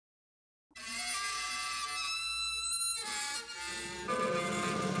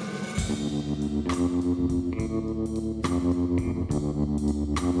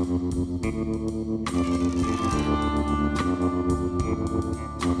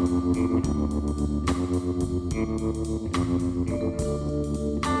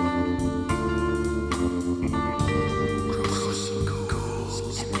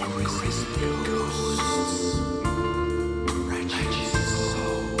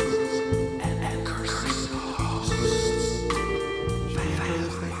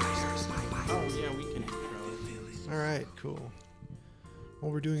Cool.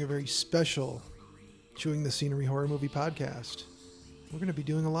 Well, we're doing a very special Chewing the Scenery horror movie podcast. We're going to be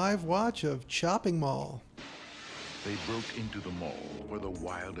doing a live watch of Chopping Mall. They broke into the mall for the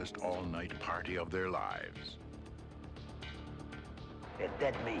wildest all-night party of their lives. It's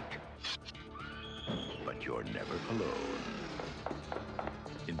dead meat. But you're never alone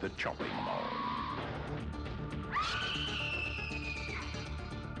in the Chopping Mall.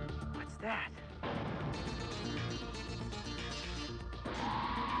 What's that?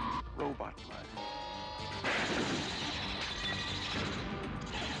 Robot blood.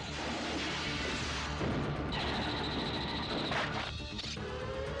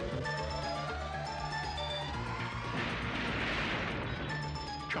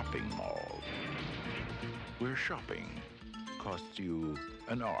 Chopping Mall, where shopping costs you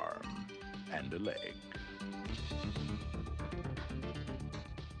an arm and a leg.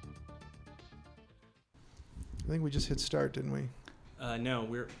 I think we just hit start, didn't we? No,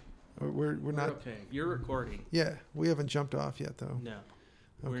 we're not okay. You're recording. Yeah, we haven't jumped off yet, though. No,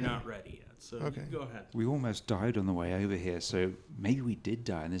 we're not ready yet. So Okay. go ahead. We almost died on the way over here, so maybe we did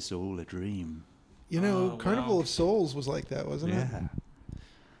die and this is all a dream. You know, Oh, Carnival wow. of Souls was like that, wasn't it? Yeah.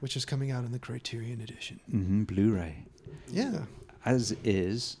 Which is coming out in the Criterion edition. Mm-hmm, Blu-ray. Yeah. As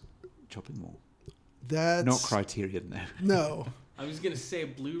is Chopping Mall. That's... Not Criterion, though. No. I was gonna say a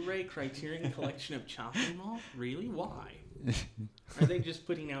Blu-ray Criterion collection of Chopping Mall. Really? Why? Are they just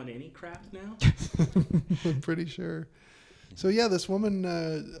putting out any crap now? I'm pretty sure. So yeah, this woman,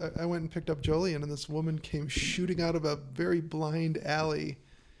 I went and picked up Jolien, and this woman came shooting out of a very blind alley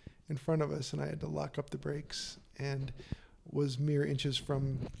in front of us, and I had to lock up the brakes and was mere inches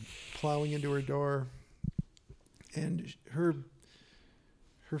from plowing into her door. And her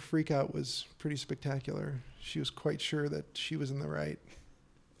freak out was pretty spectacular. She was quite sure that she was in the right.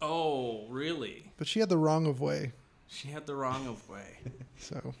 Oh, really? But she had the wrong of way. She had the wrong of way.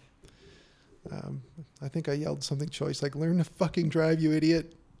 So I think I yelled something choice like, "Learn to fucking drive, you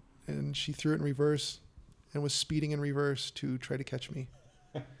idiot." And she threw it in reverse and was speeding in reverse to try to catch me.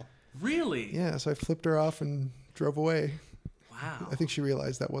 Really? Yeah, so I flipped her off and drove away. Wow. I think she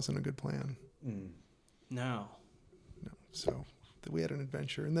realized that wasn't a good plan. No. So we had an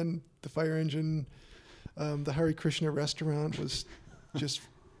adventure. And then the fire engine, the Hare Krishna restaurant was just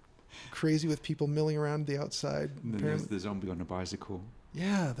crazy with people milling around the outside. And then there's the zombie on a bicycle.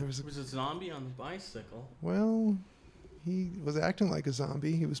 Yeah, there was There was a zombie on the bicycle. Well, he was acting like a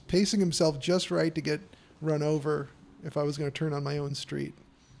zombie. He was pacing himself just right to get run over if I was going to turn on my own street.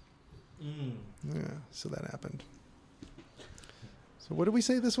 Yeah, so that happened. So what did we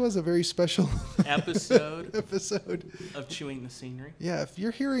say this was? A very special Episode episode of Chewing the Scenery. Yeah, if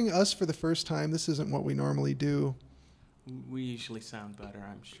you're hearing us for the first time, this isn't what we normally do. We usually sound better,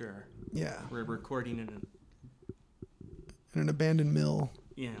 I'm sure. Yeah, We're recording in in an abandoned mill.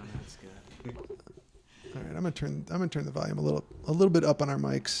 Yeah, that's good. All right, I'm gonna turn the volume a little bit up on our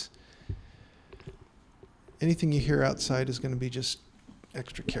mics. Anything you hear outside is going to be just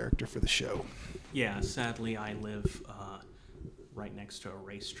extra character for the show. Yeah, sadly, I live right next to a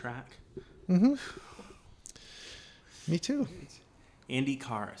racetrack. Mm-hmm. Me too. Andy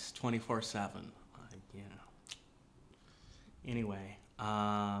Cars, 24/7. Yeah. Anyway,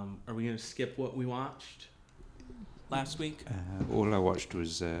 are we going to skip what we watched last week? All I watched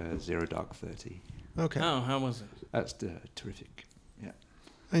was Zero Dark 30. Okay. Oh, how was it? That's terrific. Yeah.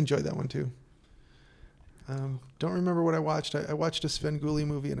 I enjoyed that one too. Don't remember what I watched. I watched a Svengoolie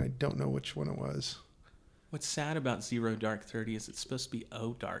movie, and I don't know which one it was. What's sad about Zero Dark 30 is it's supposed to be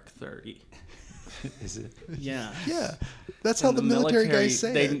O Dark 30. Is it? Yeah. Yeah, that's how the military guys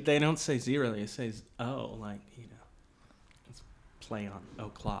say it. They don't say zero, they say O, like, you know. It's play on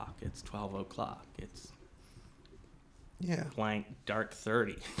o'clock. It's 12 o'clock. It's Yeah. blank dark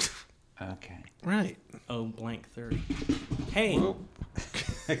 30. Okay. Right. O blank 30. Hey,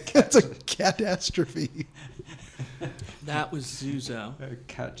 That's a catastrophe. that was Zuzo. A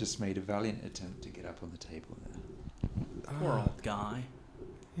cat just made a valiant attempt to get up on the table there. Poor old guy.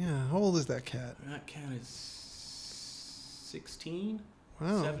 Yeah. How old is that cat? That cat is 16?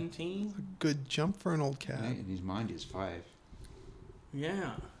 Wow. 17? Good jump for an old cat. And his mind is 5.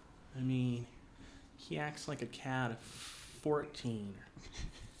 Yeah. I mean, he acts like a cat of 14.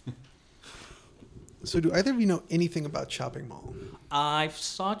 So, do either of you know anything about Chopping Mall? I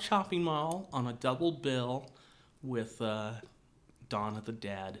saw Chopping Mall on a double bill with Dawn of the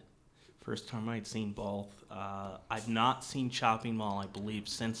Dead. First time I'd seen both. I've not seen Chopping Mall, I believe,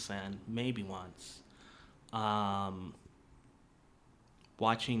 since then. Maybe once.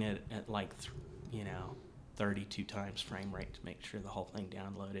 Watching it at 32 times frame rate to make sure the whole thing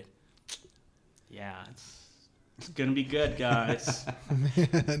downloaded. Yeah, it's gonna be good, guys.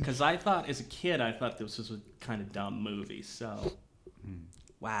 Because I thought, as a kid, this was a kind of dumb movie. So,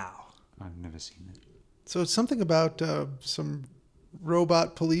 wow. I've never seen it. So it's something about some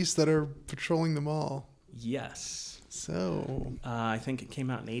robot police that are patrolling the mall. Yes. So I think it came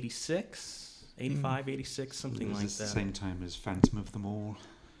out in 86, 85, 86, something Was like this that. the same time as Phantom of the Mall?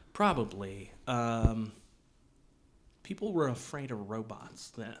 Probably. People were afraid of robots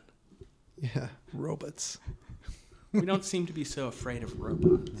then. yeah, robots. We don't seem to be so afraid of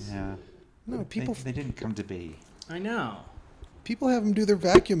robots. Yeah. No, people They didn't come to be. I know. people have them do their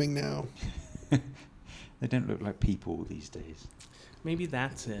vacuuming now. They don't look like people these days. Maybe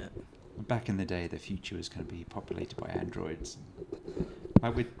that's it. Back in the day, the future was going to be populated by androids.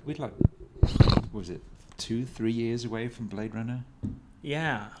 We'd like, what was it, 2-3 years away from Blade Runner?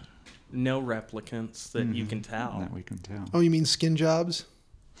 Yeah. No replicants that you can tell. That we can tell. Oh, you mean skin jobs?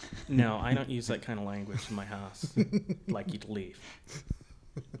 No, I don't use that kind of language in my house. I'd like you to leave.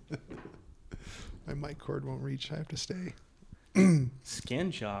 My mic cord won't reach. I have to stay. Skin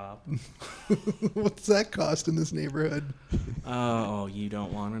job. What's that cost in this neighborhood? Oh, you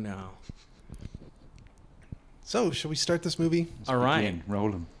don't want to know. So, shall we start this movie? Let's All right. begin.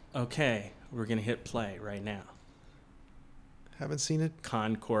 Roll 'em. Okay, we're going to hit play right now. Haven't seen it.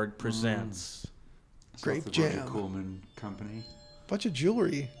 Concord presents. It's Grape off the Roger Jam. Corman Company. Bunch of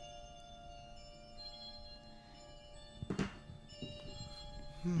jewelry.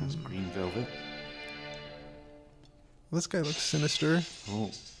 That's green velvet. This guy looks sinister.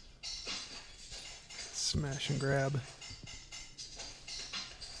 Oh, Smash and grab.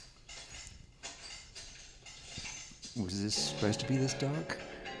 was this supposed to be this dark?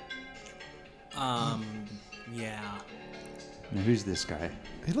 Yeah. Now, who's this guy?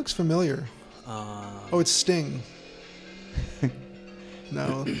 He looks familiar. Oh, it's Sting.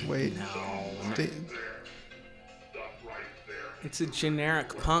 No, wait. No. Sting. It's a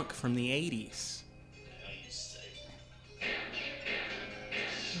generic punk from the 80s.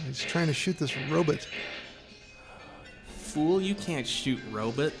 He's trying to shoot this robot. Fool, you can't shoot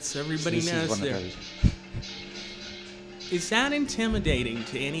robots. Everybody This is knows one of they're... those. Is that intimidating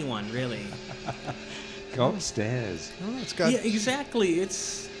to anyone, really? Go upstairs. Oh, it's got Yeah, exactly.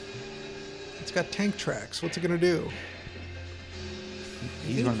 It's got tank tracks. What's it gonna do?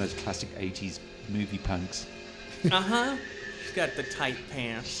 He's one of those classic 80s movie punks. uh-huh. He's got the tight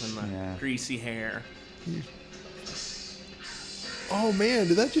pants and the Yeah. greasy hair. Oh man,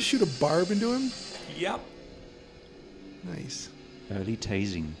 did that just shoot a barb into him? Yep. Nice. Early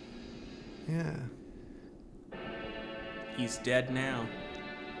tasing. Yeah. He's dead now.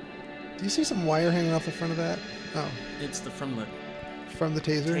 Do you see some wire hanging off the front of that? Oh, It's from the from the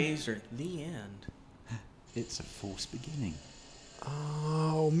taser. taser. The end. It's a false beginning.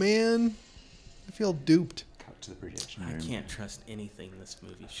 Oh man, I feel duped. Cut to the projection I room. can't trust anything this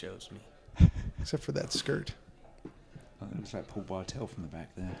movie shows me. Except for that skirt. Oh, it looks like Paul Bartel from the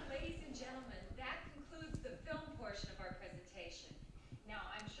back there. Ladies and gentlemen, that concludes the film portion of our presentation. Now,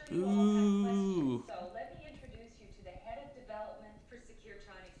 I'm sure you all have questions, so let me introduce you to the head of development for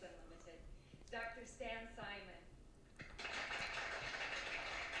Securetronics Unlimited, Dr. Stan Simon.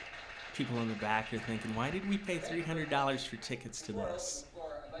 People in the back are thinking, why did we pay $300 for tickets to this?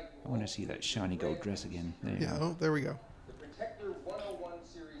 I want to see that shiny gold dress again. There you Yeah. go. Oh, there we go. The Protector 101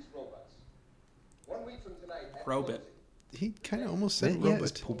 series robots. 1 week from tonight. at Robot. closing. He kind of almost said Yeah, robot.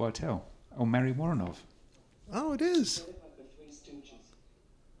 it's Paul Bartel. Oh, Mary Warrenov. Oh, it is. The Three Stooges.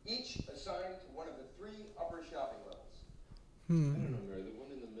 Each assigned to one of the 3 upper shopping levels. I don't know, Mary. The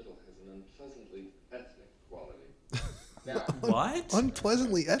one in the middle has an unpleasantly ethnic quality. Now, What?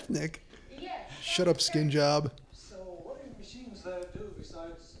 Unpleasantly ethnic. Yes. Shut up, skin job. So, what do machines do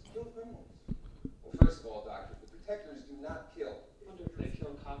besides kill criminals? well, first of all, Doctor, the Protectors do not kill. I wonder if they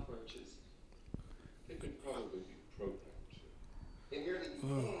kill cockroaches. They could probably be programmed to. They merely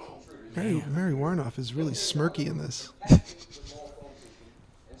detain intruders. Mary Warnoff is really smirky in this. Hack into the small phone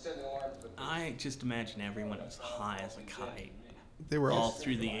system and send an alarm to the police. I just imagine everyone was high as a kite They were all all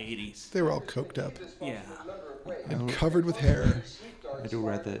through the 80s. they were all coked up This functions Yeah. a number of ways. and covered with hair. Sleep darts I'd fire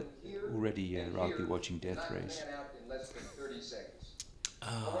already from here be and rather here, watching Death knock the Race. man out in less than 30 seconds.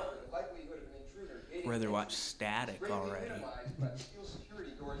 However, the likelihood of an intruder gating Rather entry watch is Static greatly already. minimized by the steel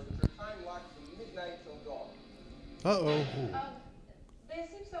security doors, which are time locked from midnight till dawn. Uh-oh. They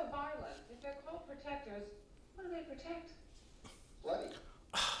seem so violent. If they're called protectors, what do they protect? Plenty.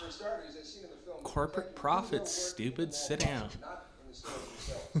 For starters, as seen in the film, Corporate protecting profits, who will work stupid. in the Sit mall, down. not in the stores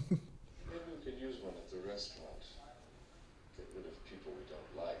themselves. Maybe we could use one at the restaurant. Get rid of people we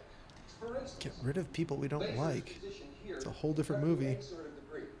don't like. For instance, Get rid of people we don't Laser's like. position here It's a whole different threatens movie. any sort of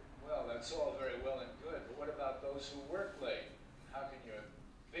debris. Well, that's all very well and good, but what about those who work late? How can your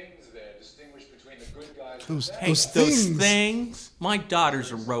things there distinguish between the good guys and Those, the bad Hey, those guys? those things. things. My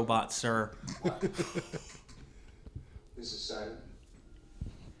daughter's a robot, sir. This is Simon.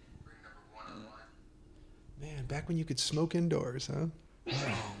 Ring number 1 on line. Man, back when you could smoke indoors, huh?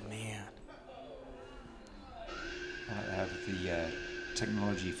 Oh man. I like to have the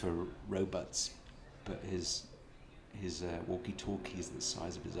technology for robots, but his walkie-talkie is the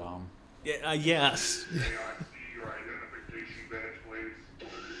size of his arm. Yeah, yes. May I see your identification badge, please?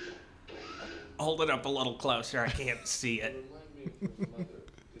 Hold it up a little closer. I can't see it. Remind me of your mother.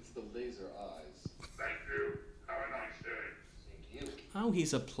 It's the laser eyes. Thank you. Have a nice day. Same to you. Oh,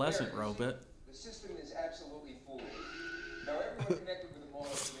 he's a pleasant robot. The system is absolutely foolproof. Now everyone connected with the mall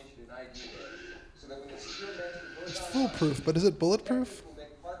information and ID there, so that when the secure master goes It's online, foolproof, but is it bulletproof? hackers will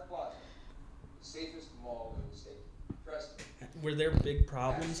make Park Plaza the safest mall in the state. Trust me. Were there big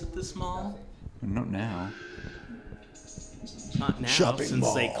problems at this mall? Nothing. Not now. Not now, Shopping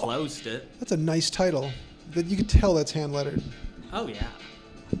since they mall. closed it. That's a nice title. That you could tell that's hand lettered. Oh yeah.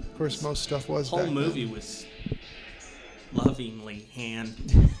 Of course, most stuff was. The whole back movie then. was lovingly hand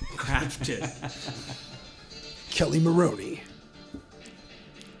crafted. Kelly Maroney.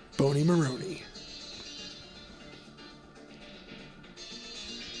 Boney Maroney.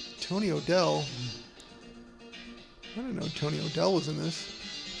 Tony O'Dell. I didn't know Tony O'Dell was in this.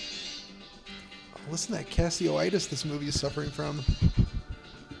 Oh, listen to that Cassioitis this movie is suffering from.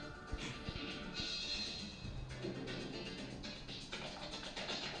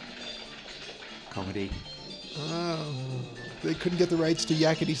 Comedy. Oh, they couldn't get the rights to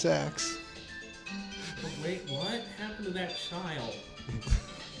Yakety Sax. Wait, what happened to that child?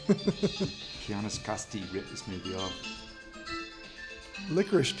 Giannis Casti ripped this movie off.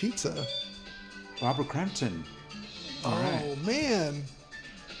 Licorice Pizza. Barbara Crampton. All Oh, right. man.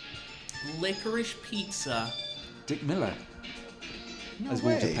 Licorice Pizza. Dick Miller No as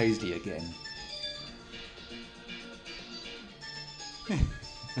Walter way. Paisley again. Oh,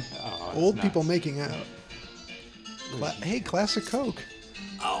 that's Old nice. people making out. Hey, classic Coke.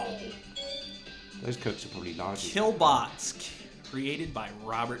 Oh, Those Cokes are probably larger. Killbots, created by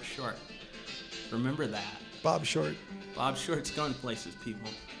Robert Short. Remember that. Bob Short. Bob Short's going places, people.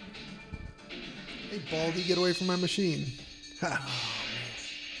 Hey, Baldy, get away from my machine. Ha.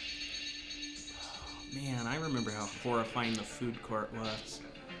 Man, I remember how horrifying the food court was.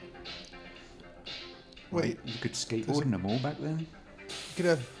 Wait, You could skateboard in a mall back then? you could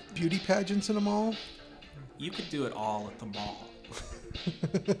have beauty pageants in a mall? You could do it all at the mall.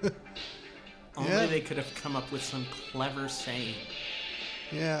 Only Yeah. they could have come up with some clever saying.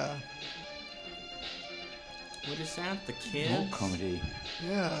 Yeah, What is that? The Mall kids? comedy.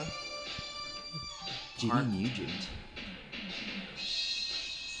 yeah. Jimmy Art- Nugent.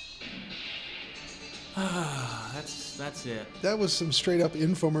 That's it. That was some straight up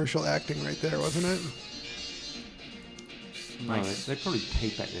infomercial acting right there, wasn't it? Oh, Nice. they probably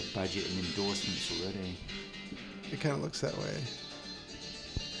paid back their budget and endorsements already. It kind of looks that way.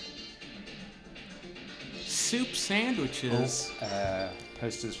 Soup sandwiches.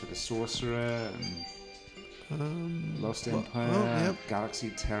 Posters for The Sorcerer and Lost Empire, yep. Galaxy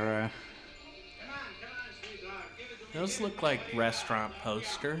Terror. Those look like restaurant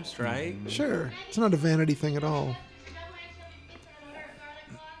posters, right? Sure, it's not a vanity thing at all.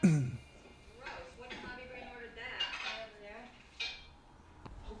 Gross. What Bobby Brain ordered that? Over there.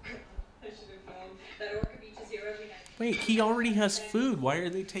 Oh, God. I should have known. That Orca Beach is here every night. Wait, he already has food. Why are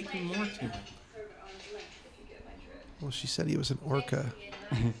they taking more to him? Serve it arm's length if you get my drift. Well, she said he was an orca.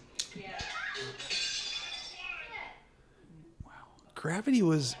 Yeah. Gravity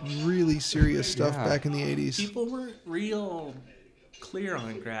was really serious stuff Yeah. back in the 80s. People weren't real clear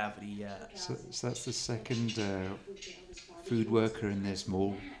on Gravity yet. So that's the second food worker in this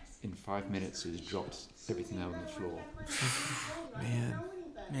mall in 5 minutes who's dropped everything out on the floor. Man,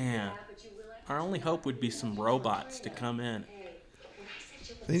 Man, our only hope would be some robots to come in,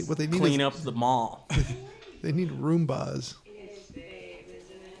 what they need clean is, up the mall. they need Roombas.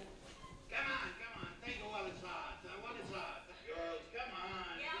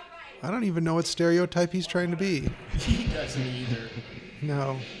 I don't even know what stereotype he's trying to be. He doesn't either.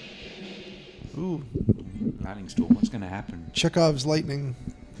 No. Ooh. Lightning storm. What's going to happen? Chekhov's lightning.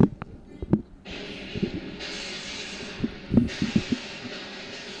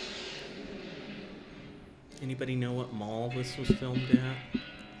 Anybody know what mall this was filmed at?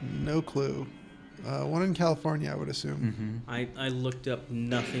 No clue. One in California, I would assume. I looked up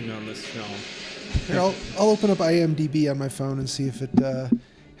nothing on this film. Here, I'll open up IMDb on my phone and see if it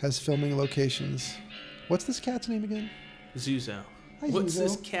has filming locations. What's this cat's name again? Zuzo. Hi, What's Zuzo.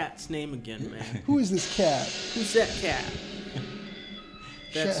 this cat's name again, man? Who is this cat? Who's that cat?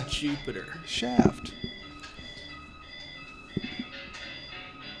 That's Shaft. Jupiter. Shaft.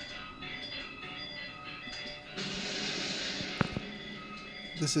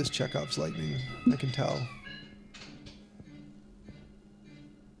 This is Chekhov's lightning. I can tell.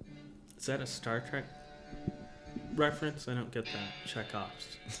 Is that a Star Trek reference? I don't get that.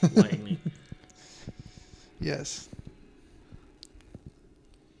 Chekhov's lightning. Yes.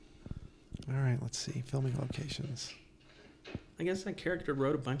 All right, let's see. Filming locations. I guess that character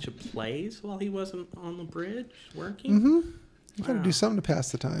wrote a bunch of plays while he wasn't on the bridge working. Mm-hmm. You gotta Wow. do something to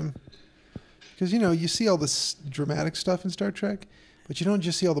pass the time. Because, you see all this dramatic stuff in Star Trek, but you don't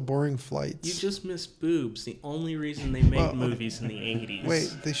just see all the boring flights. You just missed boobs. The only reason they made Well, movies in the 80s.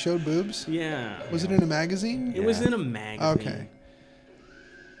 Wait, they showed boobs? Yeah. Was it in a magazine? It was in a magazine. Okay.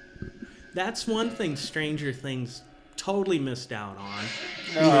 That's one thing Stranger Things totally missed out on.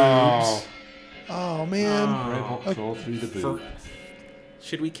 Oh. Oh, man. Red hot claw through the boob.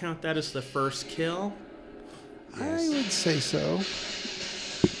 Should we count that as the first kill? I would say so.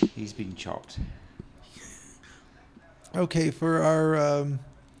 He's being chopped. Okay, for our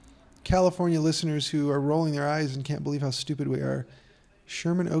California listeners who are rolling their eyes and can't believe how stupid we are,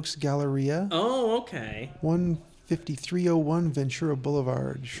 Sherman Oaks Galleria, Oh, okay. 15301 Ventura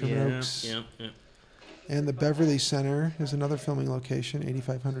Boulevard, Sherman Oaks. Yeah. And the Beverly Center is another filming location,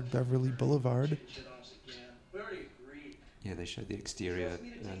 8500 Beverly Boulevard. Yeah, they showed the exterior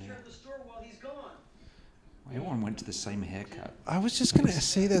earlier. Everyone went to the same haircut. I was just going to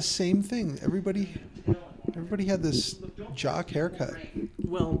say the same thing. Everybody had this jock haircut.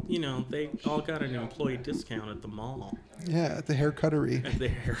 Well, they all got an employee discount at the mall. Yeah, at the haircuttery. At the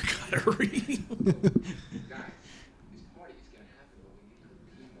haircuttery.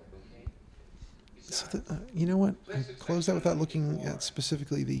 So you know what? I closed that without looking at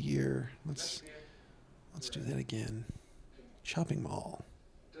specifically the year. Let's do that again. Shopping mall.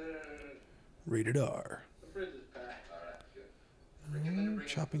 Rated R.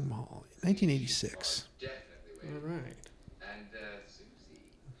 Shopping mall. 1986. All right.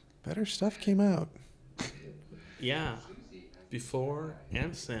 Better stuff came out. Yeah. Before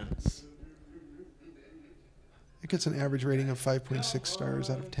and since. It gets an average rating of 5.6 stars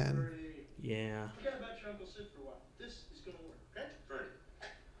out of 10. Yeah. Forget about your Uncle Sid for a while. This is going to work, okay? Freddie,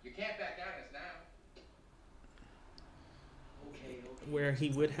 you can't back out of this now. Okay. Where he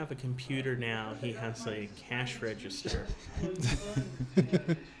would have a computer now, he has a cash register. You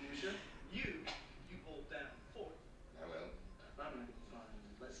hold down for it. I will. I'm going to find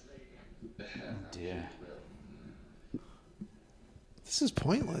Les Lady. Oh dear. This is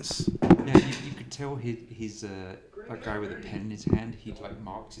pointless. Yeah, you could tell he's that guy with a pen in his hand. He'd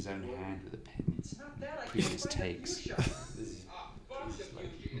marked his own hand with a pen in previous takes.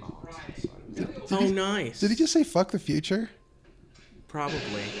 Oh, nice. Did he just say fuck the future?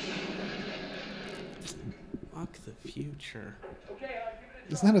 Probably. Fuck the future.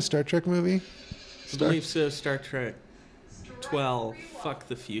 Isn't that a Star Trek movie? I believe so. Star Trek 12. Fuck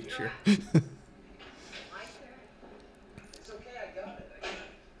the future.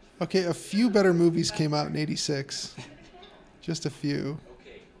 Okay, a few better movies came out in 86. Just a few.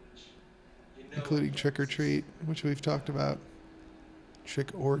 Including Trick or Treat, which we've talked about.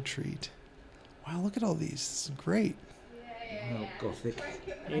 Trick or Treat. Wow, look at all these. This is great. Oh, gothic.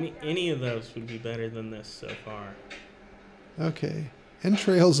 Any of those would be better than this so far. Okay.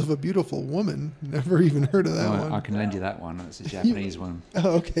 Entrails of a Beautiful Woman. Never even heard of that one. I can lend you that one. That's a Japanese one.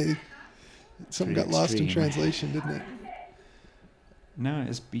 Oh, okay. Something Pretty got lost in extreme. translation, didn't it? No,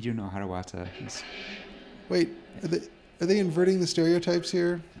 it's Bijo no Harawata. Wait, are they inverting the stereotypes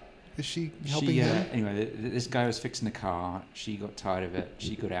here? Is she helping him? Anyway, this guy was fixing the car. She got tired of it.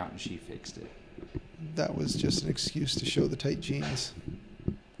 She got out and she fixed it. That was just an excuse to show the tight jeans.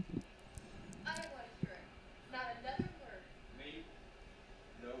 I don't want to hear it. Not another word. Me?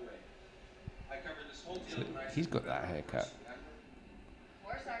 No way. I covered this whole So deal tonight. he's got that haircut. Of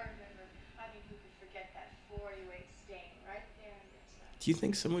course I remember. I mean, who could forget that 4-8 stain right there in your side? Do you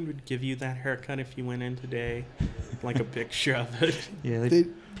think someone would give you that haircut if you went in today? like a picture of it. Yeah,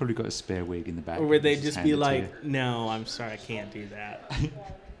 they've probably got a spare wig in the back. Or would they and just hand be it to like, you. no, I'm sorry, I can't do that.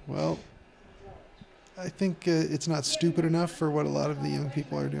 Well, I think it's not stupid enough for what a lot of the young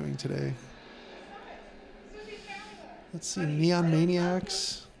people are doing today. Let's see, Neon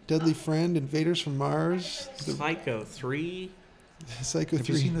Maniacs, Deadly Friend, Invaders from Mars, Psycho 3. Psycho Have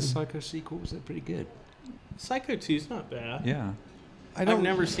 3. you seen the Psycho sequels? They're pretty good. Psycho 2's not bad. Yeah. I've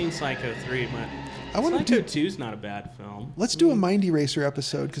never seen Psycho 3, but I wanna Psycho do- 2's not a bad film. Let's do a Mind Eraser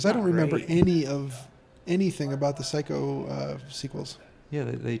episode because I don't Not remember great. anything about the Psycho sequels. Yeah,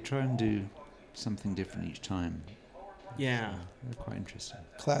 they try and do something different each time. Yeah. They're quite interesting.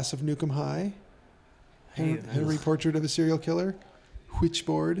 Class of Nukem High, Hey, Henry Portrait of a Serial Killer,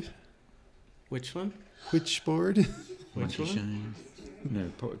 Witchboard, Which one? Witchboard, Which Monkey one? Shine. No,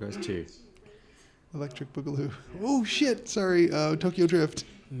 Poltergeist 2. Electric Boogaloo. Oh shit! Sorry, Tokyo Drift.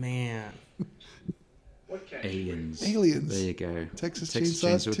 Man. Aliens. Aliens. There you go. Texas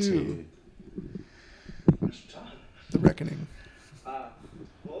Chainsaw 2. 2. The Reckoning.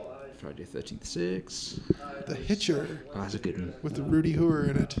 Friday 13th 6. The Hitcher. Oh, that's a good one. With the Rudy Hooer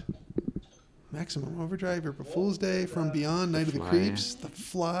in it. Maximum Overdrive, April Fool's Day, From Beyond, Night of the Fly. Creeps, The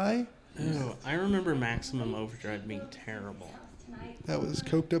Fly. Oh, I remember Maximum Overdrive being terrible. That was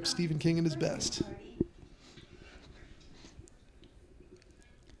coked up Stephen King at his best.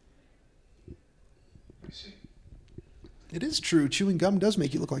 It is true. Chewing gum does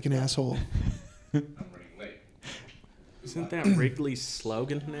make you look like an asshole. Isn't that Wrigley's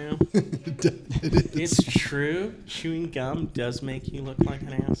slogan now? It is. It's true. Chewing gum does make you look like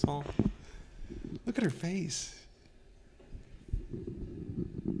an asshole. Look at her face.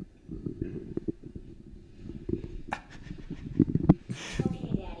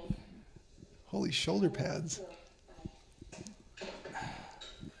 Holy shoulder pads.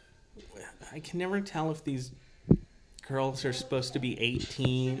 I can never tell if these girls are supposed to be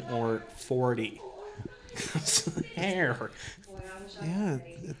 18 or 40. Hair. Yeah,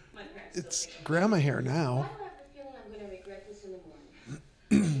 it's grandma hair now.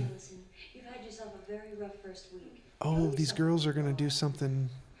 You've had yourself a very rough first week. Oh, these girls are gonna do something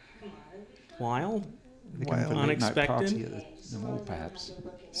Wild? They can have a wild, late night party Unexpected? at the mall, perhaps.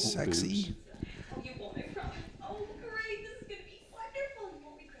 sexy. You won't, I promise. Oh, great. This is going to be wonderful. You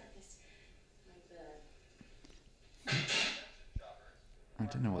won't regret this. I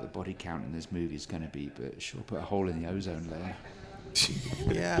don't know what the body count in this movie is going to be, but sure put a hole in the ozone layer.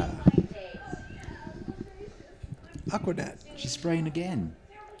 Yeah. Aquanet. She's spraying again.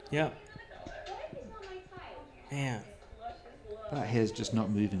 Yep. Man, That hair's just not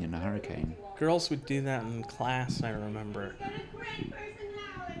moving in a hurricane. girls would do that in class, I remember.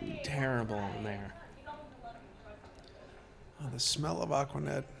 Terrible in there. Oh, the smell of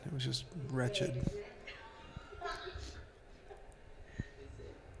Aquanet. It was just wretched.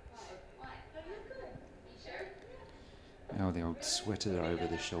 Oh, the old sweater over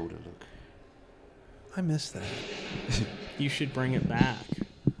the shoulder look. I miss that. You should bring it back.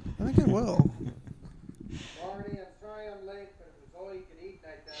 I think I will. Marty, I'm sorry I'm late, but it was all you could eat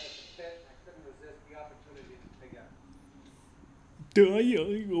night down at the pit, and I couldn't resist the opportunity to pick up.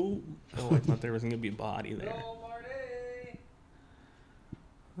 Oh, I thought there was going to be a body there. Hello, Marty!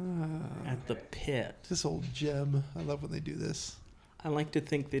 At the pit. This old gem. I love when they do this. I like to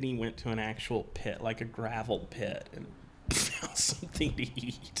think that he went to an actual pit, like a gravel pit, and found something to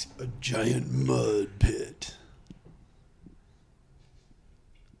eat. A giant mud pit.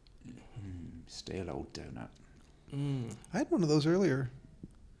 Stale old donut. I had one of those earlier.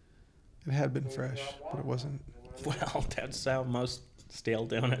 It had been fresh, but it wasn't. Well, that's how most stale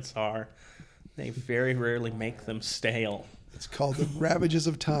donuts are. They very rarely make them stale. It's called The Ravages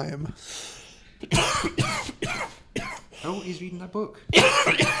of Time. Oh, he's reading that book.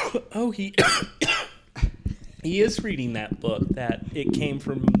 Oh, he he is reading that book that it came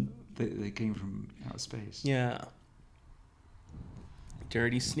from. They came from outer space. Yeah.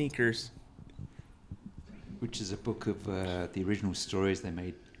 Dirty Sneakers. Which is a book of the original stories they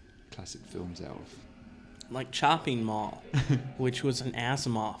made classic films out of. Like Chopping Mall, which was an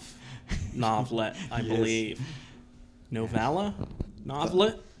Asimov novelet, I Yes. believe. Novella?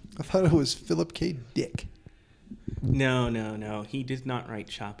 Novelet? I thought it was Philip K. Dick. No. He did not write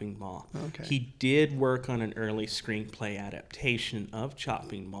Chopping Mall. Okay. He did work on an early screenplay adaptation of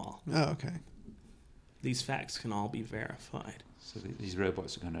Chopping Mall. Oh, okay. These facts can all be verified. So these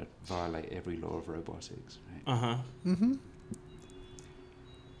robots are going to violate every law of robotics, right? Uh-huh. Mm-hmm.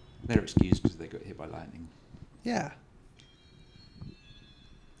 They're excused because they got hit by lightning. Yeah.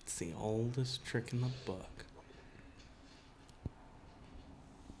 It's the oldest trick in the book.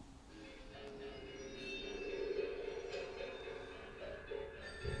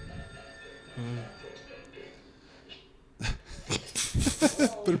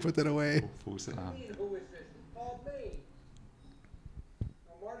 Better put that away. False alarm. Who is this? Call me.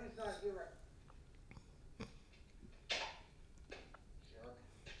 No, Marty's not here.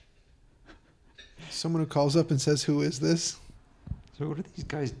 Someone who calls up and says, "Who is this?" So what are these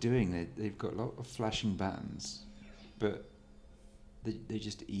guys doing? They've got a lot of flashing buttons, but they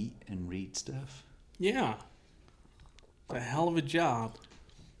just eat and read stuff. Yeah. It's a hell of a job.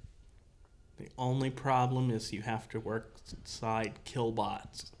 The only problem is you have to work side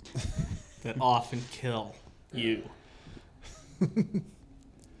killbots that often kill you.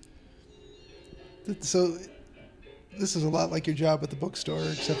 So, this is a lot like your job at the bookstore,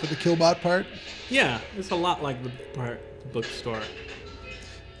 except for the killbot part. Yeah, it's a lot like the bookstore.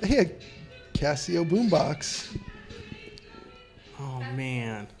 Hey, a Casio boombox. Oh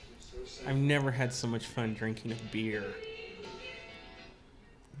man, I've never had so much fun drinking a beer.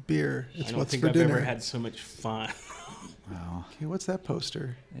 Beer. I It's don't what's think for I've dinner. ever had so much fun. Wow. Okay, what's that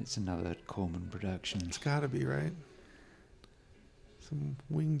poster? It's another Corman production. It's gotta be, right? Some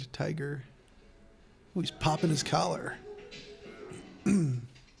winged tiger. Oh, he's popping his collar.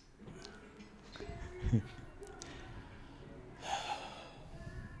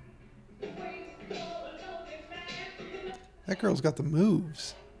 That girl's got the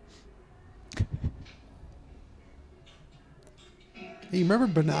moves. Hey, you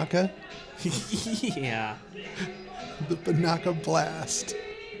remember Banaka? Yeah. The Banaka Blast.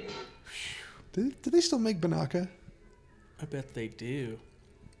 Do they still make Banaka? I bet they do.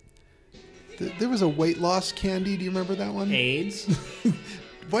 There was a weight loss candy. Do you remember that one? AIDS?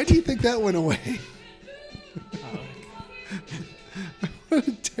 Why do you think that went away? What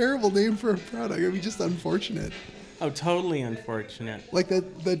a terrible name for a product. I mean, just unfortunate. Oh, totally unfortunate. Like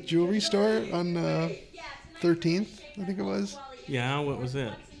that jewelry store on 13th, I think it was. Yeah, what was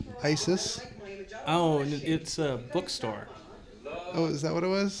it? ISIS. Oh, it's a bookstore. Oh, is that what it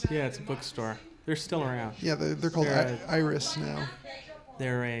was? Yeah, it's a bookstore. They're still around. Yeah, they're called They're Iris now.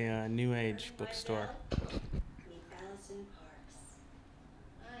 They're a new age bookstore.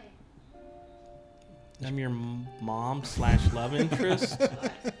 I'm your mom/love interest.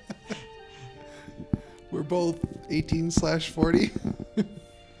 We're both 18/40.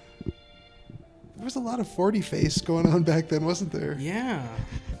 There was a lot of 40 face going on back then, wasn't there? Yeah.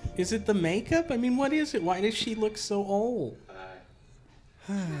 Is it the makeup? I mean, what is it? Why does she look so old?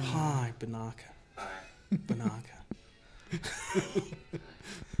 Hi, Banaka. Banaka.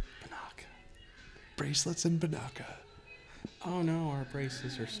 Banaka. Bracelets and Banaka. Oh no, our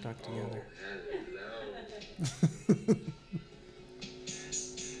braces are stuck together.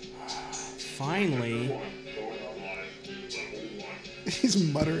 Finally. He's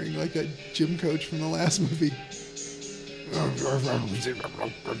muttering like a gym coach from the last movie. Oh,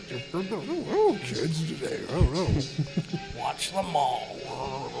 kids today. Oh, no. Watch them all.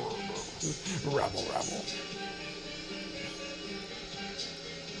 Rabble, rabble.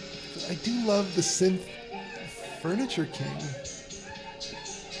 I do love the synth Furniture King.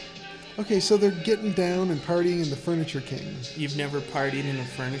 Okay, so they're getting down and partying in the Furniture King. You've never partied in a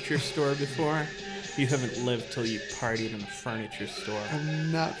furniture store before? You haven't lived till you partied in a furniture store.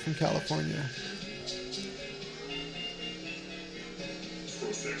 I'm not from California.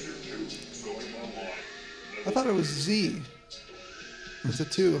 I thought it was Z. It's a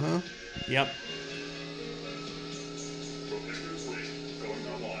 2, huh? Yep.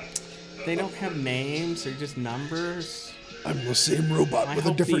 They don't have names, they're just numbers. I'm the same robot with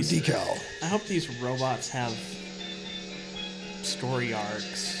a different decal. I hope these robots have story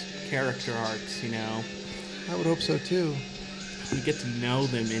arcs, character arcs, you know. I would hope so too. You get to know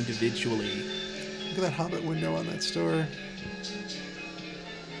them individually. Look at that Hobbit window on that store.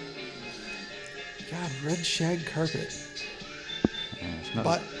 God, red shag carpet.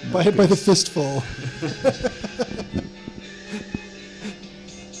 Buy it by the fistful.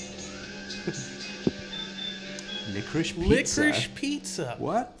 Licorice pizza. Licorice pizza.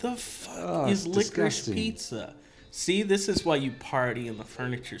 What the fuck Oh, is it's licorice disgusting. pizza? See, this is why you party in the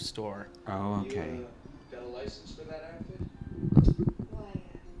furniture store. Oh, okay. Got a license for that outfit?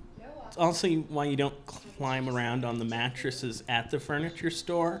 It's also why you don't climb around on the mattresses at the furniture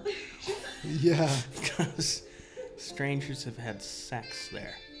store. Yeah. Because strangers have had sex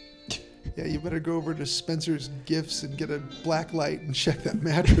there. Yeah, you better go over to Spencer's Gifts and get a black light and check that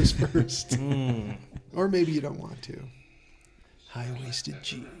mattress first. Or maybe you don't want to. High-waisted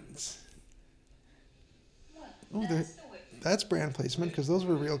jeans. Oh, that's brand placement because those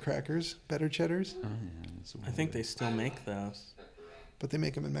were real crackers, Better Cheddars. Oh, yeah, that's I think they still make those. But they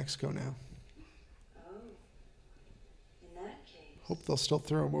make them in Mexico now. In that case, Hope they'll still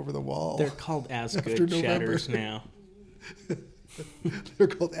throw them over the wall. They're called as After good November. cheddars now. They're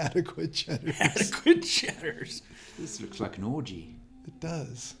called adequate cheddars. Adequate cheddars. This looks like an orgy. It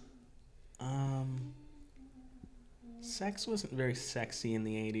does. Sex wasn't very sexy in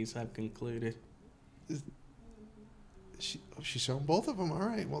the 80s, I've concluded. She's shown both of them. All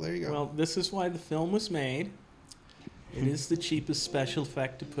right. Well, there you go. Well, this is why the film was made. It is the cheapest special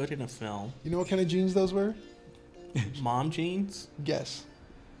effect to put in a film. You know what kind of jeans those were? Mom jeans? Guess.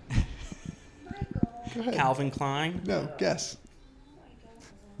 Go ahead. Calvin Klein? No, guess.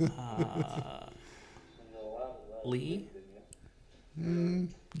 Lee?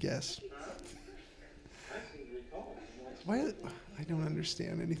 Guess. Why? I don't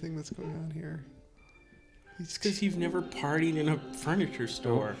understand anything that's going on here. It's because you've never partied in a furniture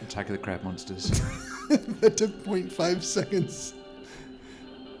store. Attack of the Crab Monsters. That took 0.5 seconds.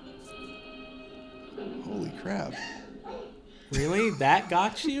 Holy crap. Really? That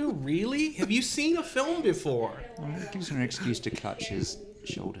got you? Really? Have you seen a film before? Well, it gives her an excuse to clutch his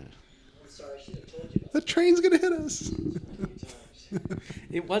shoulder. The train's gonna hit us.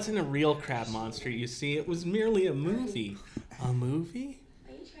 It wasn't a real crab monster, you see. It was merely a movie. A movie?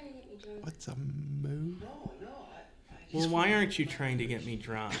 What's a movie? Well, why aren't you trying to get me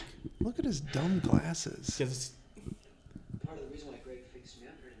drunk? Look at his dumb glasses. Because Part of the reason why Greg fixed me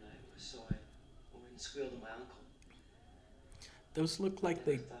up here tonight was so I wouldn't squeal to my uncle. those look like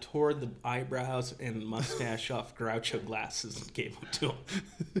they tore the eyebrows and mustache off Groucho glasses and gave them to him.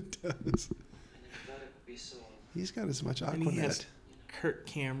 It does. He's got as much And he has Aquanet. Kurt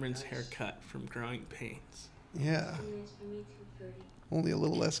Cameron's haircut from Growing Pains. Yeah. Only a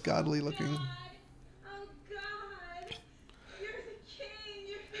little less godly looking. Oh God! You're the king!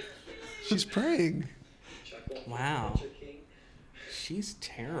 You're the king! She's praying. Wow. She's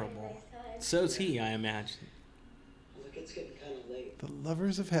terrible. So's he, I imagine. Look, it's getting kind of late. The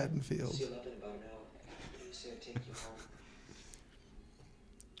Lovers of Haddonfield. See you up in about an hour. You say I'll take you home.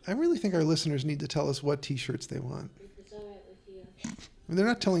 I really think our listeners need to tell us what T-shirts they want. If it's all right with you, I mean, they're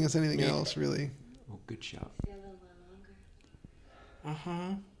not telling us anything else, really. Oh, good shot. stay a little while longer.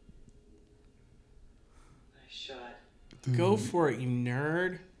 Uh-huh. Nice shot. Go for it, you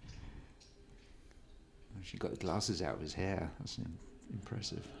nerd. Oh, she got the glasses out of his hair. That's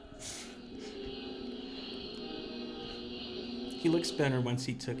impressive. He looks better once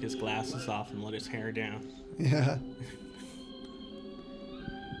he took his glasses off and let his hair down. Yeah.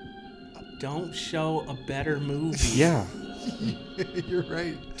 Don't show a better movie. Yeah. You're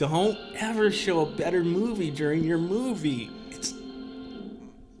right. Don't ever show a better movie during your movie. It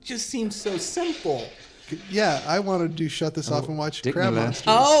just seems so simple. Yeah, I want to do Shut This Off and watch Dick Crab Miller. Monsters.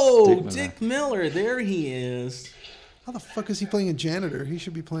 Oh, Dick Miller. There he is. How the fuck is he playing a janitor? He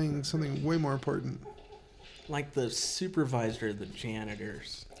should be playing something way more important. Like the supervisor of the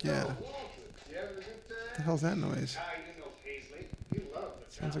janitors. Yeah. What the hell's that noise?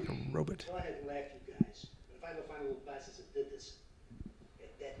 Sounds like a robot. Go ahead and laugh, you guys. But if I go find a little bastards that did this,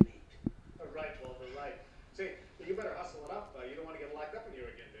 get detonated. All right, Walter, right. See, you better hustle it up. You don't want to get locked up in here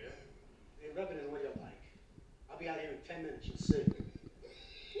again, do you? Hey, rub it in what you like. I'll be out here in 10 minutes, you'll see.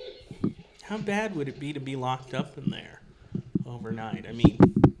 How bad would it be to be locked up in there overnight? I mean,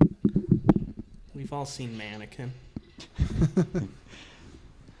 we've all seen Mannequin.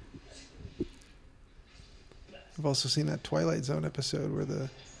 I've also seen that Twilight Zone episode where the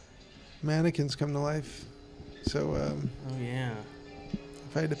mannequins come to life. So, Oh, yeah.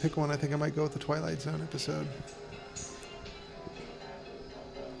 if I had to pick one, I think I might go with the Twilight Zone episode.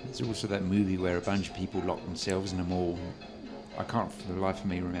 There's also that movie where a bunch of people lock themselves in a mall. I can't for the life of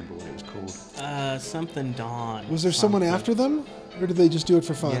me remember what it was called. Something Dawn. Was there someone something. after them? Or did they just do it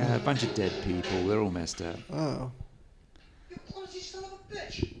for fun? Yeah, a bunch of dead people. They're all messed up. Oh. You clumsy son of a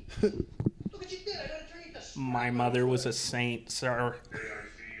bitch! Look what you did, I gotta drink this. My mother was a saint, sir. May I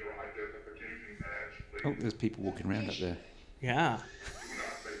see your identification badge, please? Oh, there's people walking around up there. Yeah.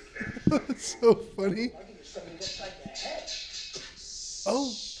 That's so funny. I'll give you something upside the head.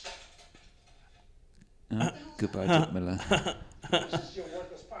 Oh. Goodbye, Dick Miller. This is your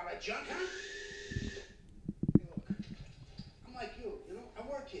worthless pile of junk, huh? Hey, look, I'm like you know? I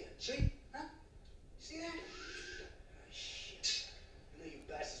work here, see? Huh? See that? Oh, shit. I knew you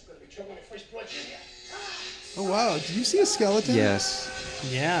bastards were gonna be trouble when I first brought you here. Oh, wow. Did you see a skeleton? Yes.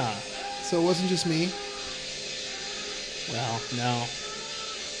 Yeah. So it wasn't just me? Well, no.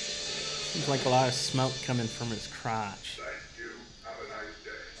 Seems like a lot of smoke coming from his crotch. Thank you. Have a nice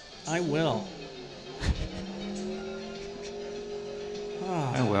day. I will.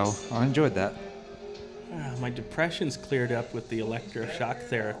 Oh well, I enjoyed that. My depression's cleared up with the electroshock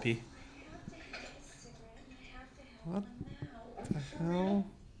therapy. What the hell?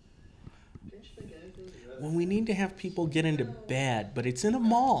 Well, we need to have people get into bed, but it's in a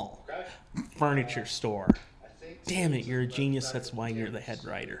mall. Furniture store. Damn it, you're a genius. That's why you're the head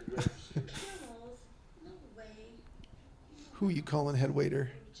writer. Who you calling head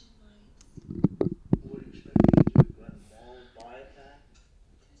waiter? What do you expect me to do? Go out and mall and buy it back?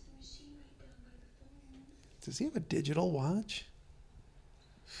 Does he have a digital watch?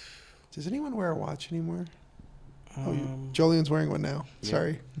 Does anyone wear a watch anymore? Jolene's wearing one now. Yeah.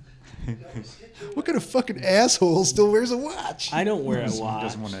 Sorry. What kind of fucking asshole still wears a watch? I don't wear a Someone watch.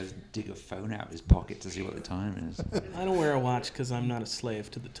 doesn't want to dig a phone out of his pocket to see what the time is. I don't wear a watch because I'm not a slave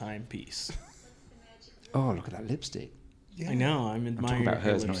to the timepiece. Oh, look at that lipstick. I know. I'm I'm admiring talking about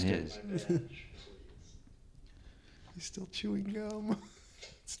her hers, not lipstick. his. He's still chewing gum.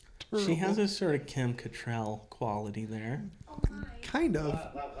 It's She terrible. has a sort of Kim Cattrall quality there. Kind of.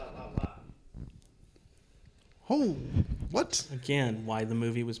 Oh, what? Again, why the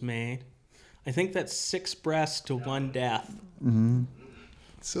movie was made. I think that's 6 breasts to 1 death. Mm-hmm.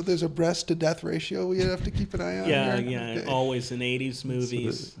 So there's a breast to death ratio we have to keep an eye on. Yeah, here? yeah. Okay. Always in 80s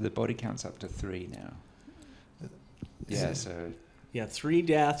movies. So the body count's up to 3 now. Yeah, so... Yeah, 3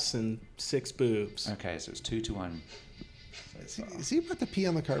 deaths and 6 boobs. Okay, so it's 2 to 1. Is he about to pee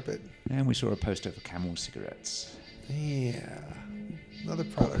on the carpet? And we saw a poster for Camel cigarettes. Yeah. Another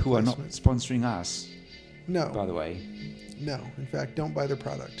product Who are not placement. sponsoring us, No. by the way. No. In fact, don't buy their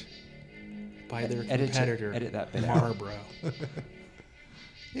product. By their Edit it- competitor, edit that bit out. Marlboro.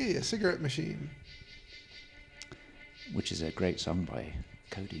 Hey, a cigarette machine. Which is a great song by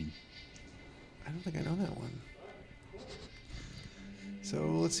Codeine. I don't think I know that one. So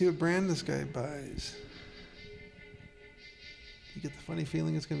let's see what brand this guy buys. You get the funny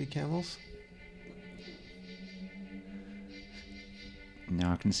feeling it's going to be Camels?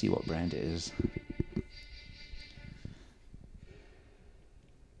 Now I can see what brand it is.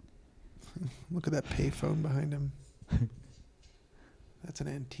 Look at that payphone behind him. That's an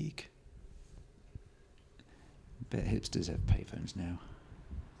antique. Bet hipsters have payphones now.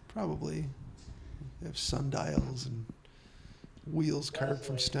 Probably. They have sundials and wheels carved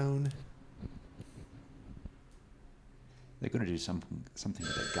from stone. They're going to do something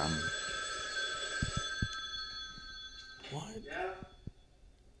with their gum. What? Yeah.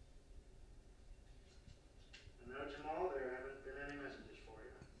 No, Jamal, there haven't been any messages for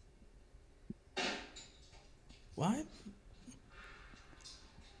you. What?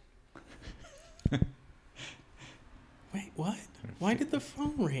 Wait, what? Why did the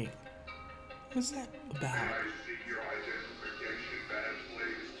phone ring? What was that about? I see your identification badge,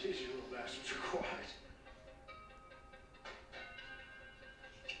 please. Jeez, you little bastards are quiet.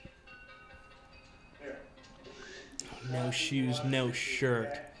 Here. No shoes, no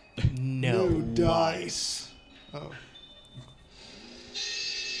shirt, no, dice. Oh.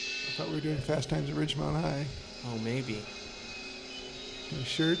 I thought we were doing Fast Times at Ridgemont High. Oh, maybe. No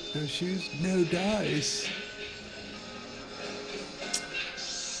shirt, no shoes, no dice.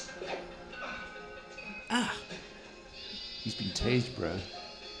 Ah. He's been tased, bro.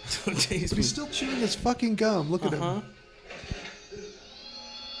 He's still chewing his fucking gum. Look at him.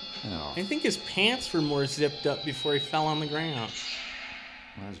 Oh, I think his pants were more zipped up before he fell on the ground.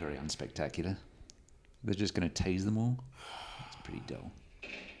 well, that was very unspectacular. They're just going to tase them all? It's pretty dull.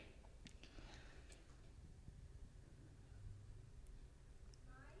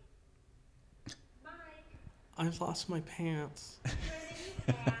 I've lost my pants.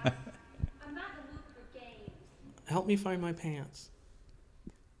 I'm not in the mood for games. Help me find my pants.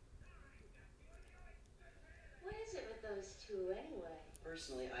 What is it with those two anyway?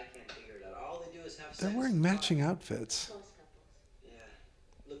 Personally, I can't figure it out. All they do is have They're sex wearing and matching talk. outfits. Close couples. Yeah.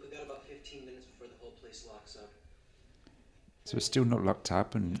 Look, we got about 15 minutes before the whole place locks up. So it's still not locked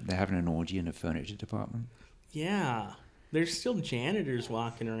up and they're having an orgy in a furniture department? Yeah. There's still janitors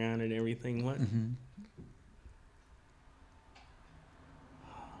walking around and everything. What? Mm-hmm.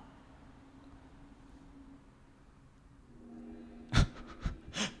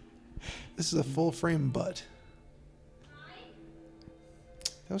 This is a full frame butt.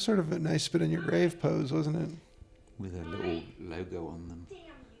 That was sort of a nice spit in your grave pose, wasn't it? With a little logo on them.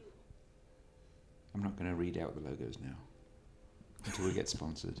 I'm not going to read out the logos now until we get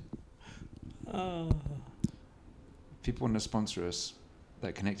sponsored. If people want to sponsor us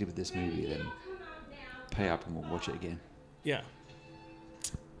that connected with this movie, then pay up and we'll watch it again. Yeah.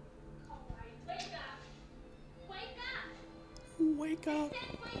 Wake up.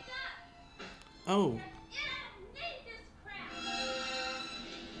 Oh.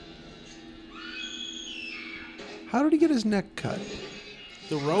 How did he get his neck cut?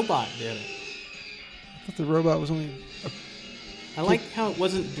 The robot did it. I thought the robot was only I like how it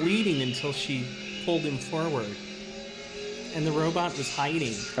wasn't bleeding until she pulled him forward. And the robot was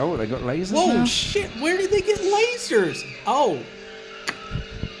hiding. Oh, they got lasers Whoa, now? shit! Where did they get lasers? Oh.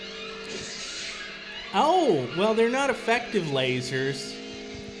 Oh, well, they're not effective lasers.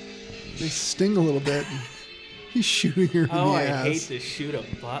 They sting a little bit. He's shooting her in the Oh, I ass. hate to shoot a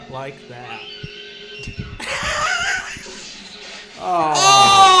butt like that. Oh!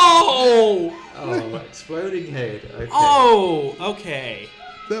 Oh! Oh, exploding head. Okay. Oh, okay.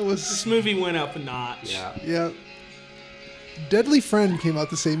 That was... This movie went up a notch. Yeah. Yeah. Deadly Friend came out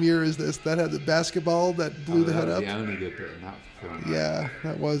the same year as this. That had the basketball that blew the head that up. was the only good bit in that film. Yeah,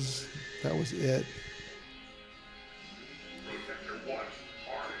 that was it.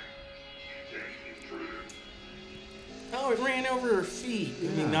 Oh, it ran over her feet. I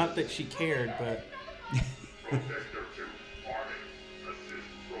mean, not that she cared, but...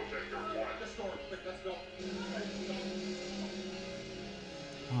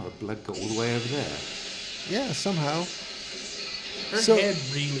 Oh, the blood got all the way over there. Yeah, somehow. Her head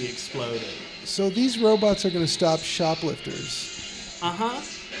really exploded. So these robots are going to stop shoplifters. Uh-huh.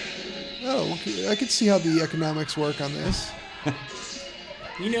 Oh, okay. I could see how the economics work on this.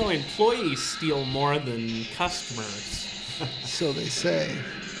 You know, employees steal more than customers. So they say.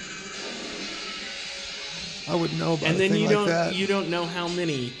 I wouldn't know about And a then thing you like don't that. you don't know how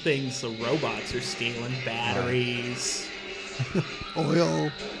many things the robots are stealing. Batteries.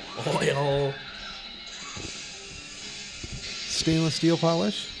 Oil. Stainless steel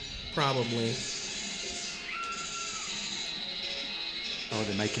polish? Probably. Oh,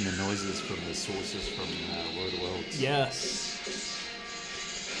 they're making the noises from the sources from War of the Worlds. Yes.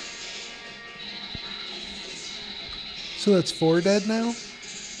 So that's 4 dead now?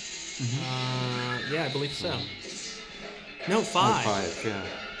 Yeah, I believe so. No, Oh, 5. 5, yeah.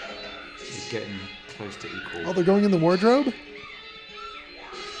 You're getting close to equal. Oh, they're going in the wardrobe?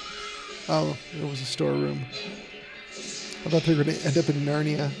 Oh, it was a storeroom. I thought they were going to end up in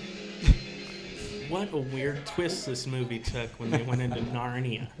Narnia. What a weird twist this movie took when they went into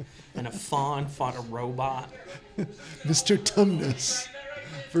Narnia. And a fawn fought a robot. Mr. Tumnus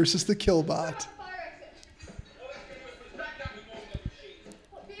versus the Killbot.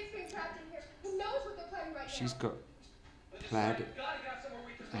 She's got plaid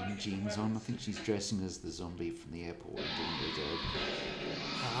and jeans on. I think she's dressing as the zombie from the airport in Dingo Dead.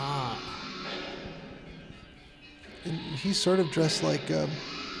 Ah. And he's sort of dressed like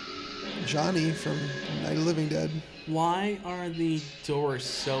Johnny from Night of the Living Dead. Why are the doors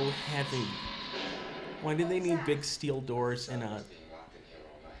so heavy? Why do they need big steel doors in a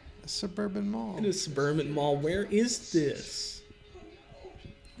suburban mall? In a suburban mall. Where is this?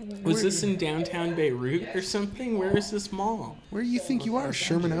 Was this in downtown Beirut or something? Where is this mall? Where do you think you are,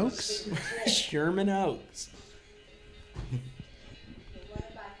 Sherman Oaks? Sherman Oaks.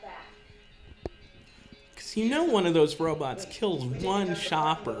 Because you know one of those robots kills one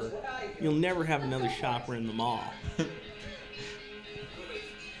shopper, you'll never have another shopper in the mall.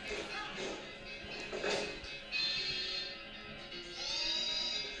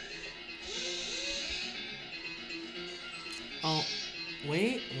 Oh,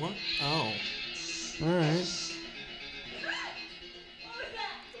 wait, what? Oh. Alright.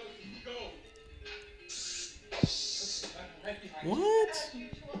 What?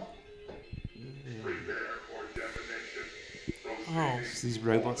 Oh. So these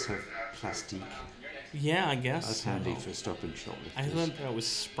robots have plastic. Yeah, I guess. That's handy for stopping shoplifters. I thought that was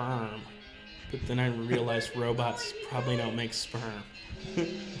sperm, but then I realized robots probably don't make sperm.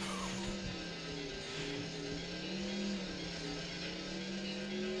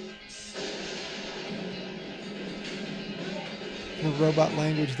 In robot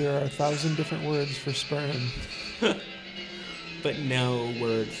language, there are 1,000 different words for sperm. But no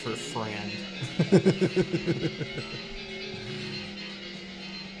word for friend.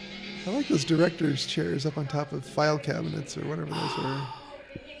 I like those director's chairs up on top of file cabinets or whatever those were.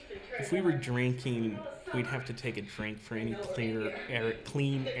 If we were drinking, we'd have to take a drink for any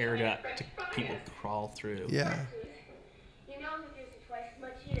clean air duct to people crawl through. Yeah. You know there's twice as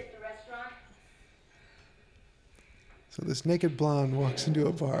much heat at the restaurant? So this naked blonde walks into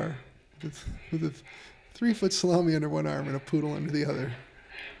a bar with a 3-foot salami under one arm and a poodle under the other.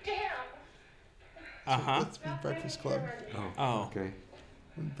 Uh-huh. That's from Breakfast Club. Oh, okay.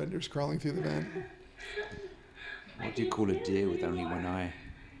 When Bender's crawling through the vent. What do you call a deer with only one eye?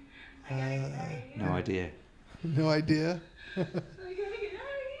 No idea. No idea. Come on,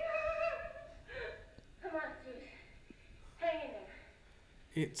 dude. Hang in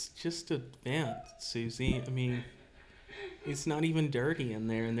there. It's just a vent, Susie. I mean, it's not even dirty in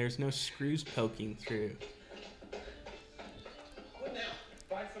there, and there's no screws poking through.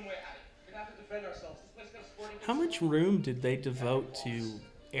 have to defend ourselves. This place got a sporting How much room did they devote to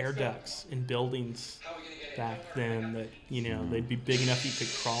air ducts in buildings back then that, you know, they'd be big enough you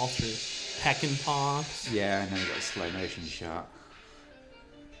could crawl through? Peckinpah. Yeah, and then you got a slow motion shot.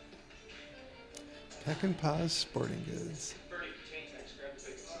 Peckinpah's Sporting Goods.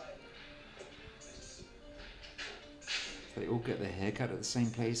 They all get their haircut at the same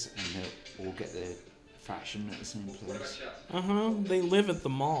place, and they all get their fashion at the same place. They live at the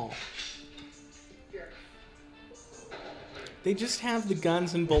mall. They just have the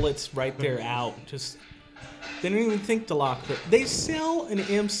guns and bullets right there out. Just they don't even think to lock it. They sell an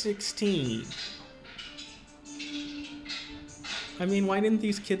M16. I mean, why didn't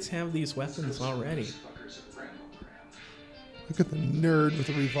these kids have these weapons already? Look at the nerd with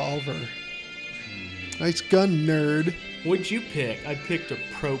a revolver. Nice gun, nerd. What'd you pick? I picked a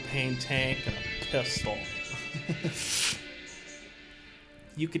propane tank and a pistol.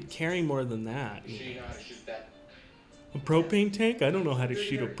 You could carry more than that. You know how to shoot that? A propane tank? I don't know how to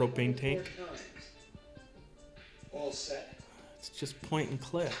shoot a propane tank. All set. It's just point and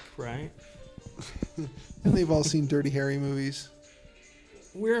click, right? And they've all seen Dirty Harry movies.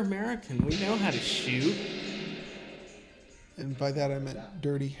 We're American. We know how to shoot. And by that I meant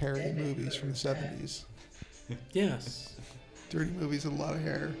Dirty Harry movies from the 70s. Yes. Dirty movies with a lot of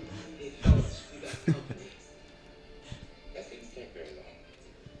hair.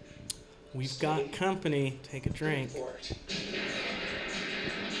 We've got company. Take a drink.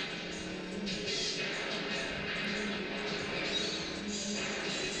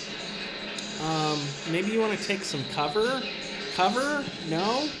 Maybe you want to take some cover? Cover?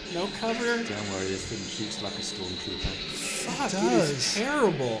 No? No cover? Don't worry, this thing shoots like a stormtrooper. Fuck, it is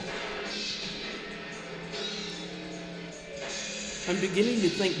terrible. I'm beginning to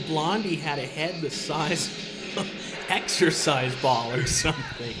think Blondie had a head the size of an exercise ball or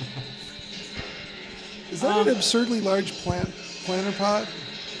something. Is that an absurdly large planter pot?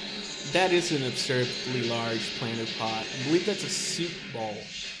 That is an absurdly large planter pot. I believe that's a soup bowl.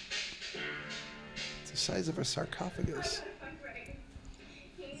 It's the size of a sarcophagus.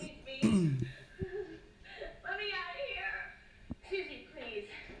 Let me out of here. Susie, please.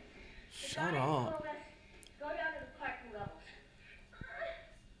 Shut up. Go down to the parking levels.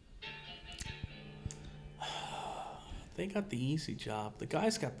 They got the easy job. The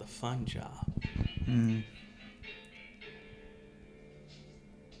guy's got the fun job.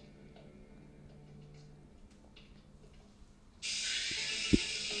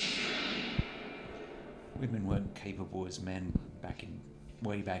 Women weren't capable as men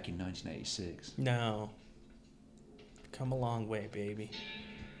way back in 1986. No. Come a long way, baby.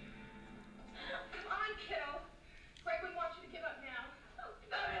 Come on, kiddo. Greg would want you to give up now. Oh,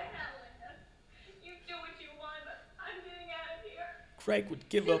 go to hell, Linda. You do what you want, but I'm getting out of here. Craig would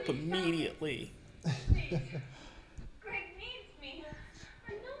give up immediately. Greg needs me.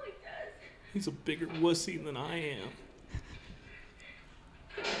 I know he does. He's a bigger wussy than I am.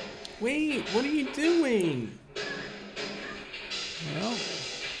 Wait, what are you doing? Well,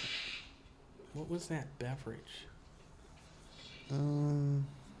 what was that beverage?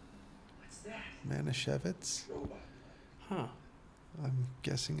 What's that? Manischewitz. Huh. I'm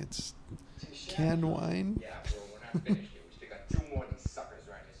guessing it's canned wine. Yeah, bro, we're not finished yet. We still got 2 more of these suckers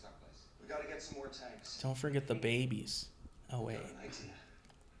right here someplace. We gotta get some more tanks. Don't forget the babies. Oh, wait. This is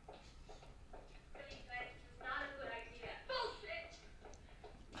not a good idea. Bullshit.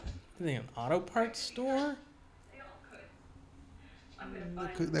 Are they an auto parts store? They all could. I'm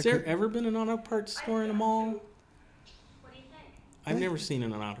gonna find Has there ever been an auto parts store in a mall? What do you think? I've never seen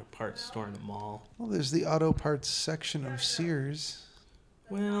an auto parts store in a mall. Well, there's the auto parts section of Sears.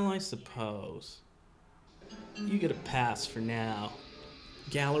 Well, I suppose. You get a pass for now.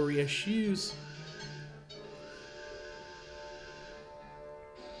 Galleria shoes.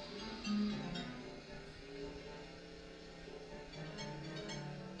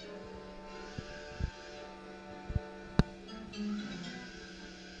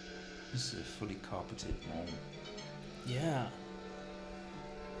 This is a fully carpeted mall. Yeah.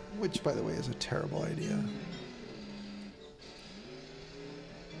 Which, by the way, is a terrible idea.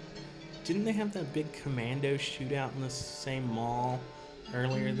 Didn't they have that big commando shootout in the same mall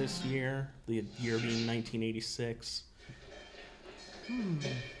earlier this year? The year being 1986. I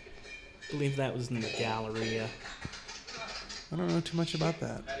believe that was in the Galleria. I don't know too much about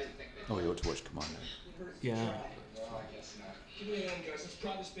that. Oh, you ought to watch Commando. Yeah. No, I guess not. Give me a hand, guys. Let's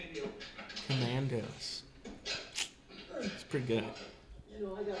pry this baby open. Commandos. It's pretty good. You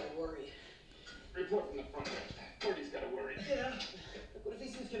know, I gotta worry. Report from the front. Cody's got to worry. Yeah. What if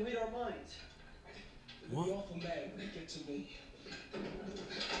these things can read our minds? What? The awful man when it gets to me. Come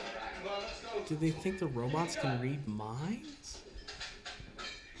on, let's Do they think the robots can read minds?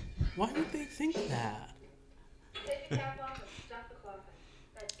 Why would they think that? Take the cap off and stuff the coffin.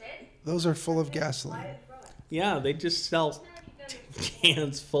 That's it? Those are full of gasoline. Yeah, they just sell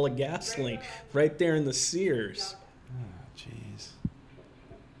cans full of gasoline right there in the Sears. Oh, jeez.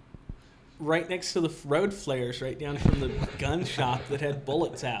 Right next to the road flares, right down from the gun shop that had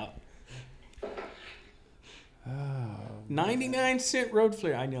bullets out. Oh. 99-cent road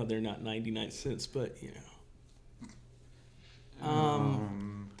flare. I know they're not 99 cents, but you know.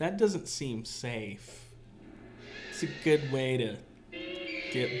 That doesn't seem safe. It's a good way to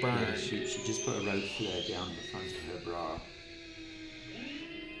get burned. Yeah, she just put a road flare down the front of her bra.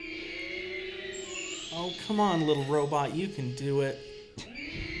 Oh, come on, little robot. You can do it.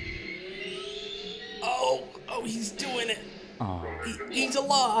 Oh, he's doing it. Oh. He's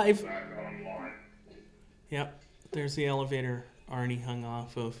alive. Yep, there's the elevator Arnie hung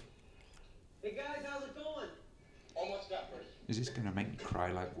off of. Hey guys, how's it going? Almost done, Bertie. Is this gonna make me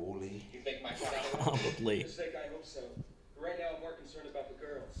cry like Wall-E? You think my Probably. For the sake, I hope so. But right now, I'm more concerned about the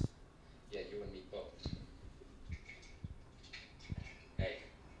girls. Yeah, you and me both. Hey,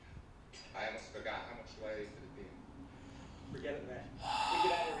 I almost forgot. How much lighter could it be? Forget it, man. We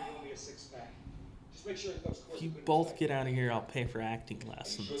get out of here, you owe me a six-pack. Just make sure that those courses. If you both get out of here, I'll pay for acting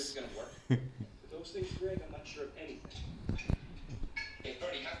lessons. Sure this is gonna work? With those things, Greg, I'm not sure of anything. Hey,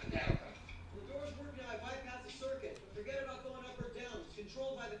 Bertie, how's the panel come? The door's working, I bypassed the circuit. But forget about going up or down. It's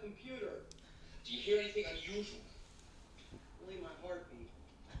controlled by the computer. Do you hear anything unusual? Only my heartbeat.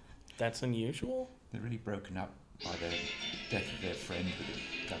 That's unusual? They're really broken up by the death of their friend with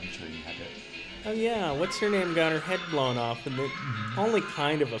a gun chewing habit. Oh yeah, what's her name got her head blown off and it only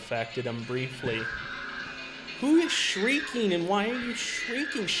kind of affected him briefly. Who is shrieking and why are you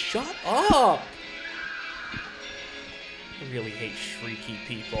shrieking? Shut up! I really hate shrieky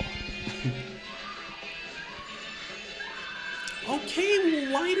people. Okay,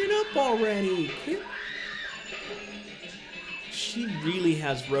 light it up already. Quit. She really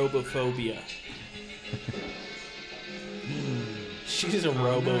has robophobia. She's a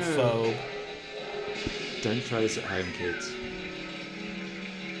robophobe. Don't try this at home, kids.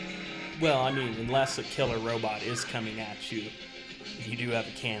 Well, I mean, unless a killer robot is coming at you, you do have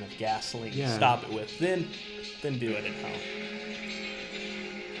a can of gasoline to stop it with, then do it at home.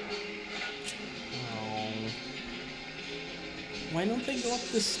 Oh. Why don't they go up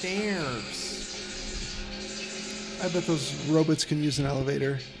the stairs? I bet those robots can use an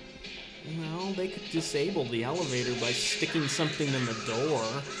elevator. Well, they could disable the elevator by sticking something in the door,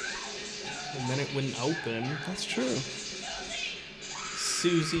 and then it wouldn't open. That's true.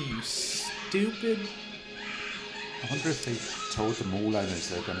 Susie, you stupid. I wonder if they told the mall owners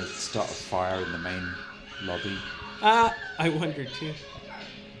they're going to start a fire in the main lobby. I wonder too.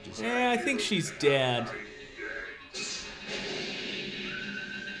 I think she's dead.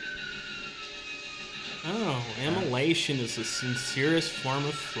 Oh, immolation is the sincerest form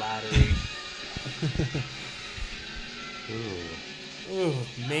of flattery. Oh,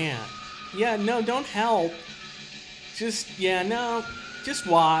 man. Yeah, no, don't help. Just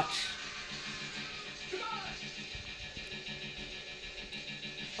watch.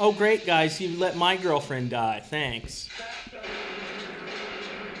 Oh, great, guys, you let my girlfriend die. Thanks.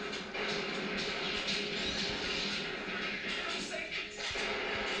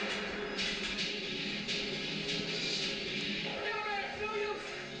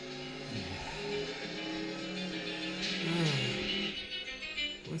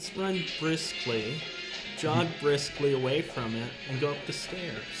 Let's run briskly, jog briskly away from it, and go up the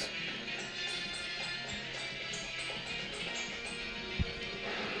stairs.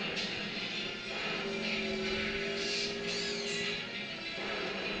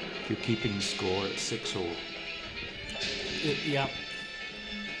 If you're keeping score at 6-all. Yep.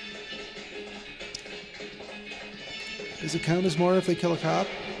 Does it count as more if they kill a cop?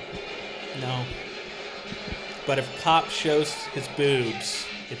 No. But if a cop shows his boobs,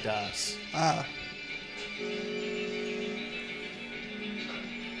 it does. Ah.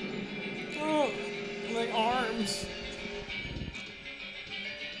 Oh, my arms.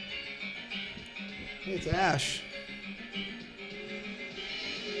 Hey, it's Ash.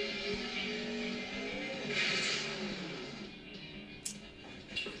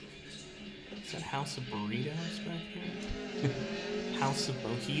 Is that House of Burritos back here? House of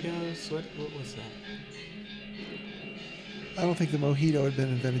Mojitos? What was that? I don't think the mojito had been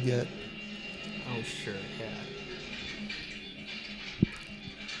invented yet. Oh, sure it had.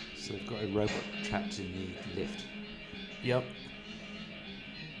 So they've got a robot trapped in the lift. Yep.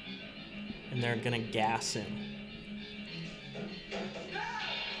 And they're gonna gas him.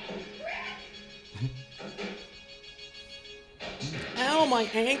 my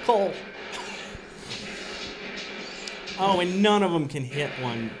ankle. Oh, and none of them can hit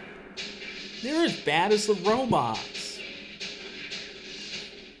one. They're as bad as the robots.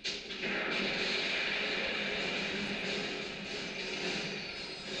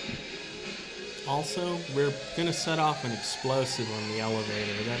 Also, we're gonna set off an explosive on the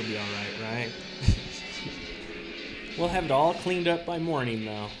elevator. That'll be alright, right? We'll have it all cleaned up by morning,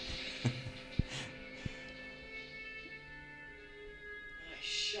 though. Nice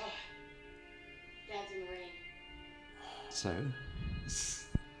shot. Dad's in rain. So?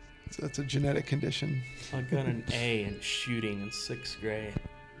 That's a genetic condition. I got an A in shooting in 6th grade.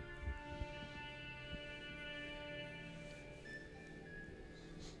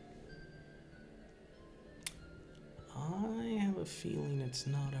 I have a feeling it's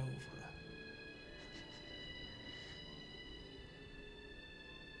not over.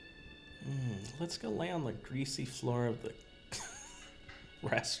 Let's go lay on the greasy floor of the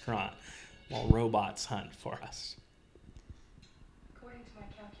restaurant while robots hunt for us. According to my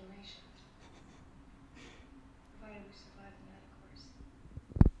calculations, provided we survive the night, of course,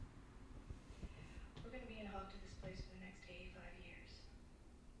 we're going to be in hog to this place for the next 85 years.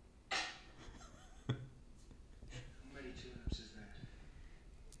 How many turnips is that?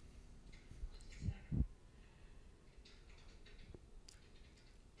 Just a sec.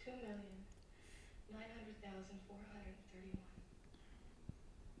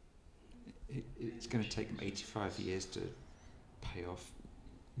 2,900,431. It's going to take them 85 years to pay off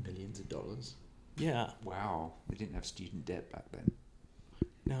millions of dollars. Yeah. Wow. They didn't have student debt back then.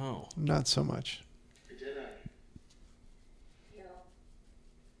 No. Not so much. Hey, Deadeye. Yo.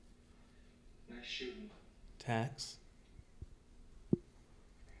 Nice shooting. Tax.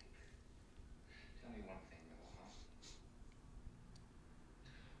 Tell me one thing, though, huh?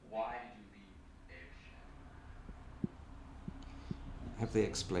 Why did you leave Ayrshire? Have they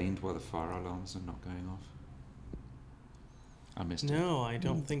explained why the fire alarms are not going off? I missed it. No, I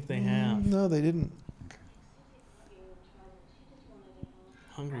don't think they have. No, they didn't.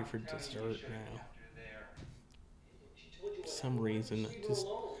 Hungry for dessert now. For some reason, just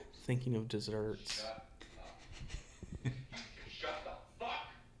thinking of desserts. Shut the fuck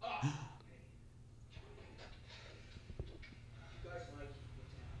up! You guys want to keep it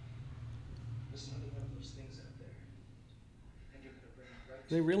down. There's another one of those things out there. And you're gonna bring it right Are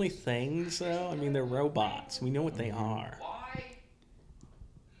they really things, though? I mean, they're robots. We know what they are. Why?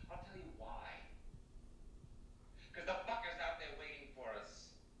 I'll tell you why. Because the fucker's out there waiting for us.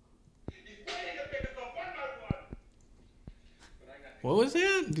 He's waiting to pick us up one by one. But I got What was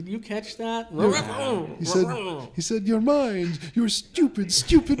that? Did you catch that? He said, your minds, your stupid,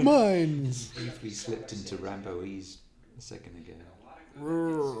 stupid minds. Briefly slipped into Rambo-ese a second ago.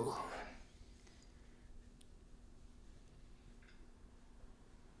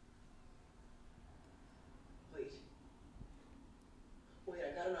 Wait, I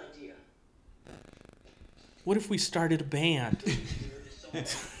got an idea. What if we started a band? You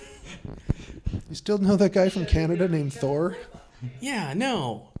still know that guy from Canada named Thor? Yeah,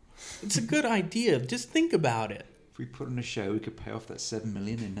 no. It's a good idea. Just think about it. If we put on a show, we could pay off that $7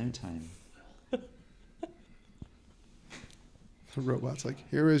 million in no time. The robot's like,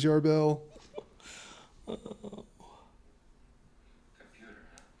 here is your bill. computer.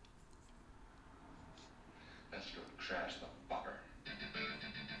 Let's go trash the fucker.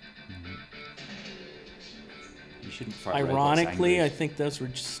 You shouldn't fight Ironically, I robots think those were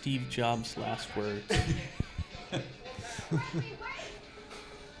just Steve Jobs' last words.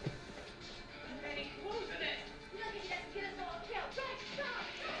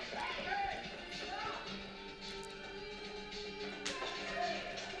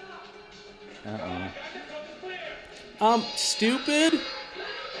 Uh-oh. Stupid?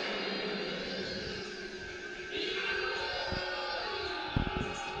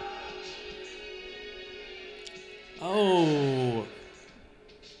 Oh.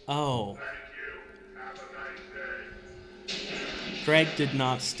 Oh. Greg did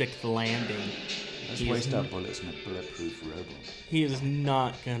not stick the landing. Let's He is waste our n- bullets on a bulletproof robot. He is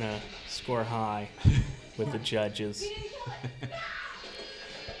not gonna score high with the judges.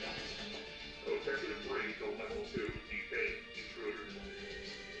 Executive brain to level 2, detain intruder.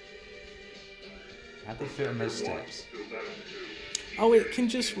 How'd they fit on those steps? To level 2. Oh, it can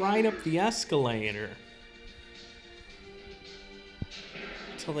just ride up the escalator.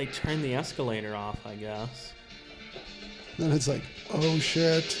 Until they turn the escalator off, I guess. Then it's like, oh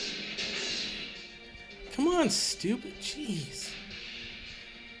shit. Come on, stupid. Jeez.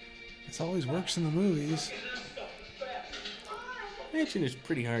 This always works in the movies. I imagine it's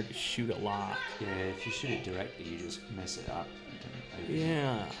pretty hard to shoot a lock. Yeah, if you shoot it directly, you just mess it up.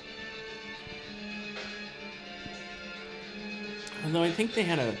 Yeah. Although I think they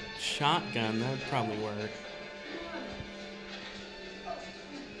had a shotgun, that would probably work.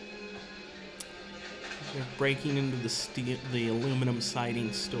 They're breaking into the aluminum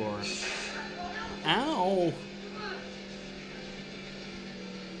siding store. Ow!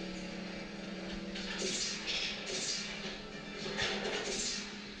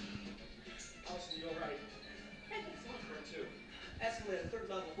 Allison, you alright? Escalator, 3rd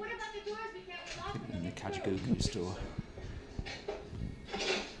level. What about the doors? We can't lock them. In the Kajagoogoo store.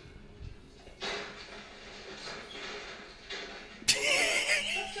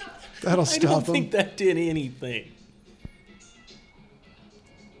 That'll I stop don't them. think that did anything.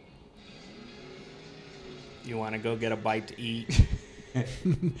 You want to go get a bite to eat?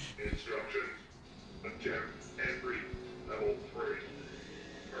 Instructions. Attempt entry level 3.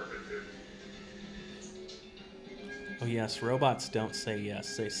 Affirmative. Oh yes, robots don't say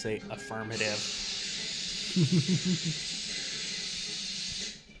yes, they say affirmative.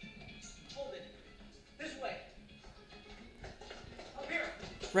 Hold it. This way. Up here.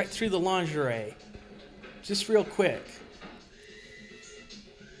 Right through the lingerie. Just real quick.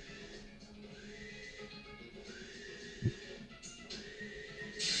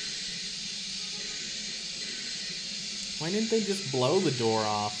 Why didn't they just blow the door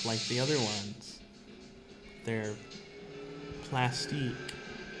off like the other ones? They're plastique.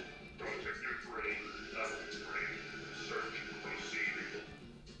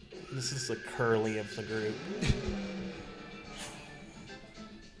 This is the Curly of the group.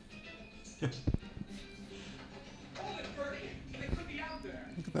 Look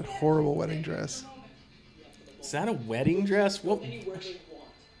at that horrible wedding dress. Is that a wedding dress? What?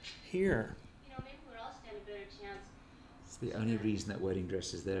 Here. You know, maybe we'll all stand a better chance. It's the only reason that wedding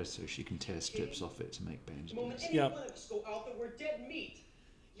dress is there, so she can tear strips off it to make The moment bandages. any one of us go out there, we're dead meat.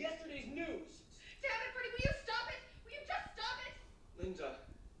 Yesterday's news. Damn it, Freddie, will you stop it? Will you just stop it? Linda.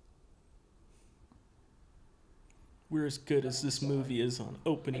 We're as good as this movie is on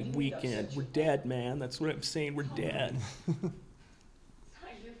opening weekend. We're dead, man. That's what I'm saying. We're dead. It's not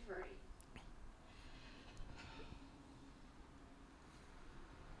you, Ferdy.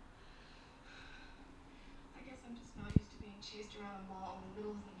 I guess I'm just not used to being chased around a mall in the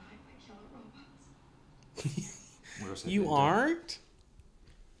middle of the night by killer robots. You aren't?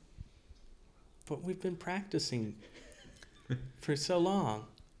 But we've been practicing for so long.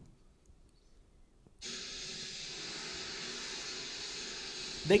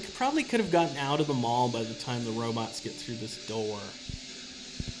 They probably could have gotten out of the mall by the time the robots get through this door.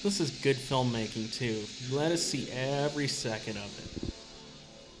 This is good filmmaking, too. Let us see every second of it.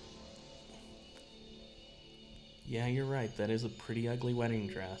 Yeah, you're right. That is a pretty ugly wedding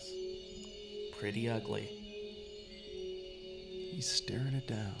dress. Pretty ugly. He's staring it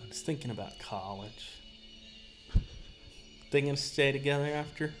down. He's thinking about college. They gonna stay together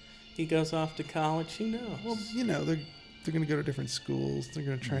after he goes off to college? Who knows? Well, you know, they're going to go to different schools. They're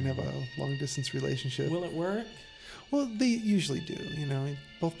going to try and have a long-distance relationship. Will it work? Well, they usually do. You know,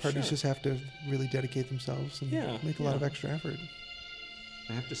 both parties Sure. just have to really dedicate themselves and make a lot of extra effort.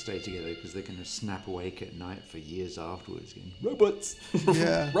 They have to stay together because they're going to snap awake at night for years afterwards. Going, robots!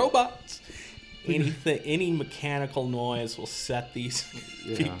 Yeah. Robots! Any mechanical noise will set these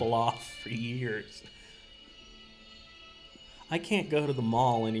people off for years. I can't go to the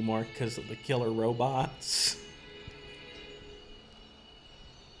mall anymore because of the killer robots.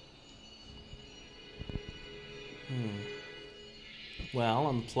 Well,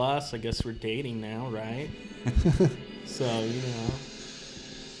 on Plus, I guess we're dating now, right? So, you know.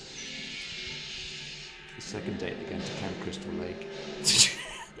 The second date, they're going to Camp Crystal Lake.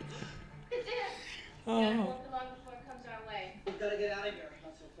 Yeah, it won't be long before it comes our way. We've got to get out of here.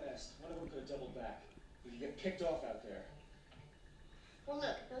 Not so fast. One of them could have doubled back. We could get picked off out there. Well,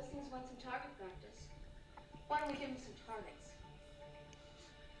 look, those things want some target practice. Why don't we give them some targets?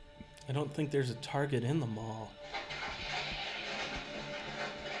 I don't think there's a Target in the mall.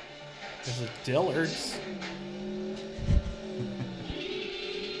 There's a Dillard's.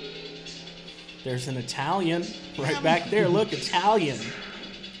 There's an Italian right back there. Look, Italian.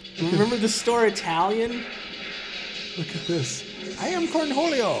 Remember the store Italian? Look at this. I am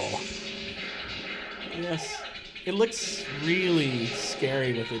Cornholio. Yes. It looks really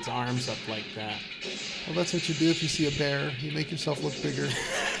scary with its arms up like that. Well, that's what you do if you see a bear. You make yourself look bigger.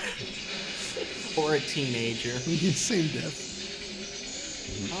 Or a teenager. Same death.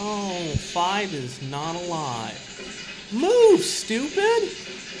 Oh, 5 is not alive. Move, stupid!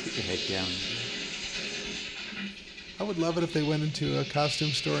 Keep your head down. I would love it if they went into a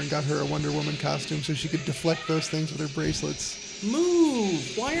costume store and got her a Wonder Woman costume so she could deflect those things with her bracelets.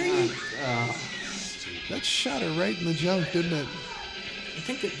 Move! Why are you... That shot her right in the junk, didn't it? I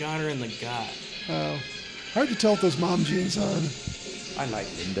think it got her in the gut. Oh. Hard to tell with those mom jeans on. I like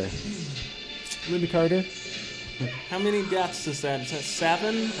Linda. Linda Carter? How many deaths is that? Is that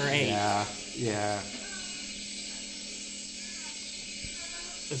 7 or 8? Yeah.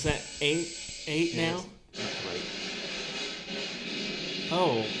 Is that 8? 8 now? Right.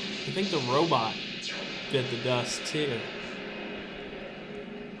 Oh, I think the robot bit the dust too.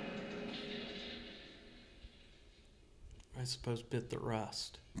 I suppose bit the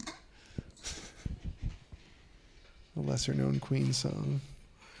rust. A lesser known Queen song.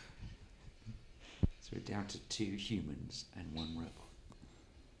 So we're down to 2 humans and 1 robot.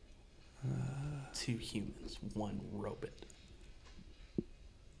 2 humans, 1 robot.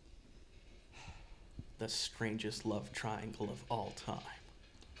 The strangest love triangle of all time.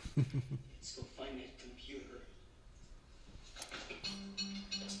 Let's go find that computer.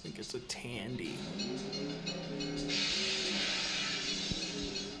 I think it's a Tandy.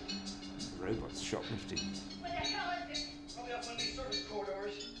 The robot's shoplifting. What the hell is it? Probably up one of these service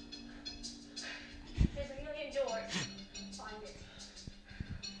corridors. There's a million doors. Find it.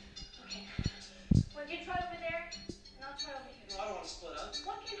 Okay. Well, you try over there, and I'll try over here. No, I don't want to split up.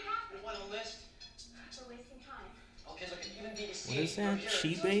 What can happen? You want a list? We're wasting time. Okay, look, even BBC. What is that?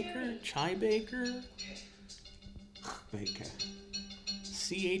 Chi-Baker? Chi-Baker? Baker.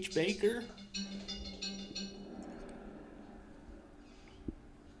 C.H. Baker?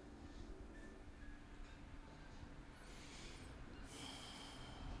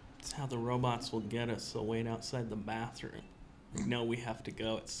 That's how the robots will get us. They'll wait outside the bathroom. We know we have to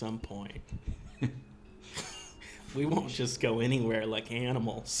go at some point. We won't just go anywhere like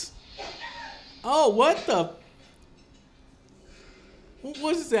animals. Oh, what the? What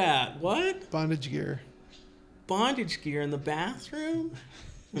was that? What? Bondage gear. Bondage gear in the bathroom?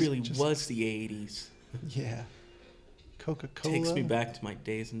 Really was the 80s. Yeah. Coca-Cola. Takes me back to my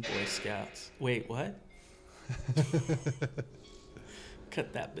days in Boy Scouts. Wait, what?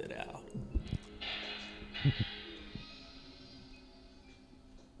 Cut that bit out.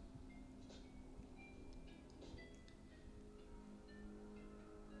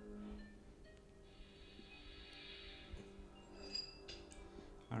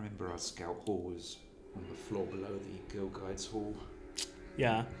 I remember our scout hall was on the floor below the Girl Guides hall.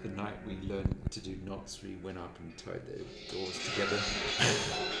 Yeah. The night we learned to do knots, we went up and tied the doors together.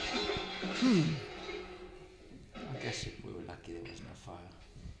 I guess if we were lucky there was no fire.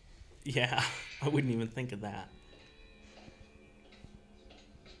 Yeah, I wouldn't even think of that.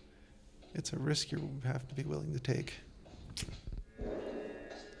 It's a risk you have to be willing to take.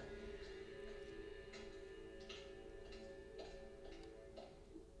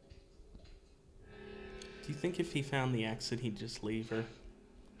 Do you think if he found the exit, he'd just leave her?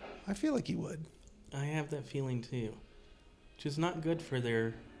 I feel like he would. I have that feeling too. Which is not good for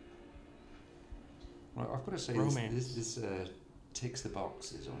their Well, I've got to say, romance. this ticks the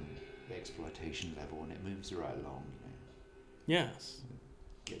boxes on the exploitation level, and it moves right along. You know? Yes.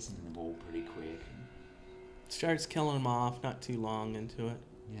 Gets in the wall pretty quick. And Starts killing him off not too long into it.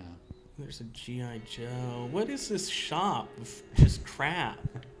 yeah. There's a G.I. Joe. What is this shop of just crap?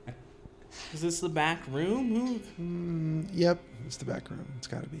 Is this the back room? Yep, it's the back room. It's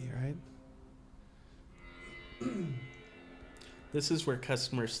got to be, right? This is where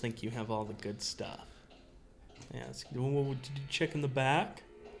customers think you have all the good stuff. Yeah, did you check in the back?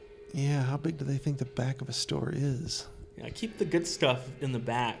 Yeah, how big do they think the back of a store is? Yeah, keep the good stuff in the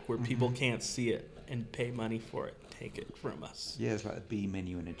back where people can't see it and pay money for it. Take it from us. Yeah, it's like the B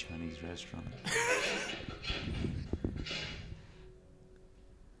menu in a Chinese restaurant.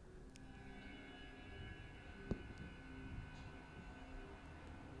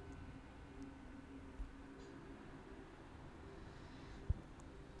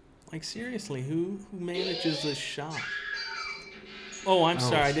 Like, seriously, who manages this shop? Oh, I'm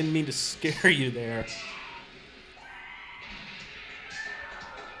sorry. I didn't mean to scare you there.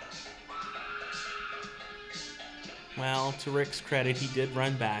 Well, to Rick's credit, he did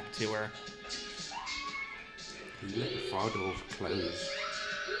run back to her. He let the fire door close.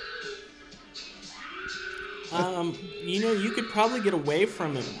 You could probably get away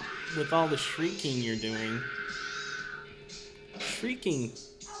from him with all the shrieking you're doing. Shrieking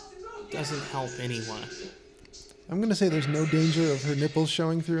doesn't help anyone. I'm going to say there's no danger of her nipples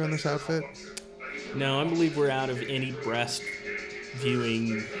showing through on this outfit. No, I believe we're out of any breast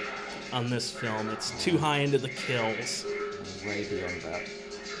viewing on this film. It's too high into the kills. Way beyond that.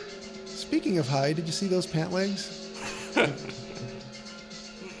 Speaking of high, did you see those pant legs?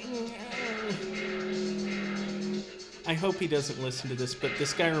 I hope he doesn't listen to this, but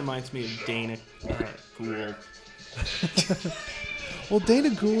this guy reminds me of Dana Gould. Well, Dana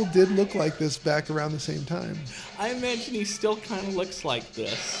Gould did look like this back around the same time. I imagine he still kind of looks like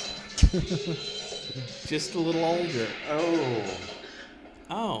this. Just a little older.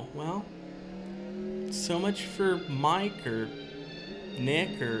 Oh, well. So much for Mike or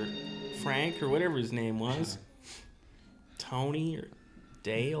Nick or Frank or whatever his name was. Tony or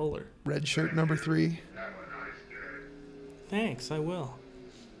Dale or... Red shirt number 3. Thanks, I will.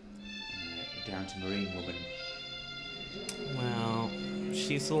 Down to Marine Woman. Well,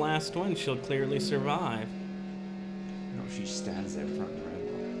 she's the last one. She'll clearly survive. No, she stands there in front of the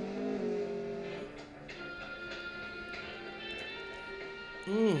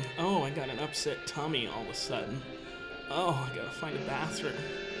rainbow. Oh, I got an upset tummy all of a sudden. Oh, I gotta find a bathroom.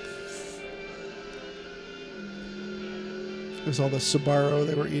 There's all the Sbarro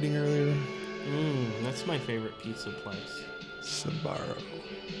they were eating earlier. That's my favorite pizza place. Sbarro.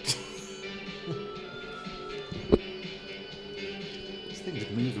 These things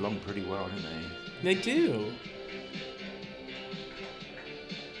move along pretty well, don't they? They do.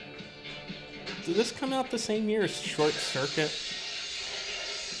 Did this come out the same year as Short Circuit?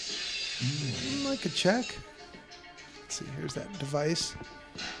 I could check. Let's see, here's that device.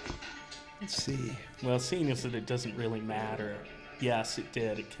 Let's see. Well, seeing as that it doesn't really matter. Yes, it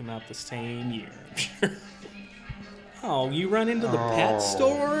did. It came out the same year. Oh, you run into the pet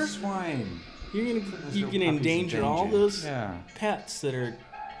store? Swine. You're gonna endanger all those pets that are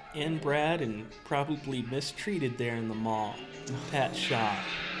inbred and probably mistreated there in the mall. Pet shop.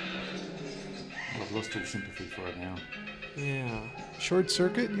 Well, I've lost all sympathy for it now. Yeah. Short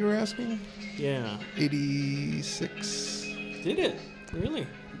Circuit, you were asking? Yeah. 86. Did it? Really?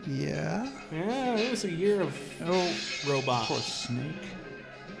 Yeah. Yeah, it was a year of robots. Poor Snake.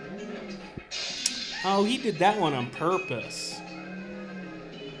 Oh, he did that one on purpose.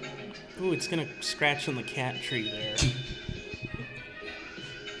 Ooh, it's gonna scratch on the cat tree there.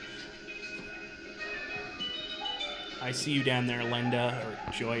 I see you down there, Linda, or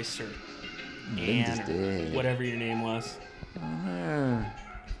Joyce, or Anne, or whatever your name was. Oh no.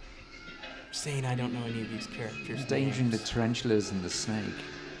 Saying I don't know any of these characters' Endangering names. the tarantulas and the snake.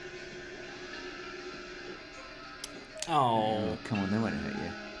 Oh. Come on, they won't hurt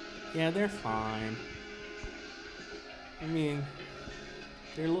you. Yeah, they're fine. I mean,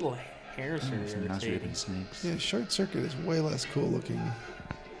 their little hairs are Some nice irritating. ribbon snakes. Yeah, Short Circuit is way less cool looking.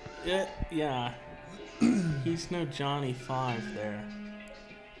 Yeah. He's no Johnny Five there.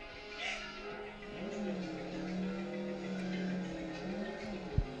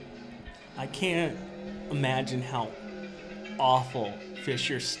 I can't imagine how awful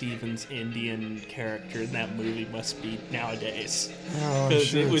Fisher Stevens' Indian character in that movie must be nowadays. Oh, I'm Because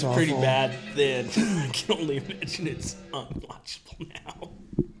sure it was it's pretty awful. bad then. I can only imagine it's unwatchable now.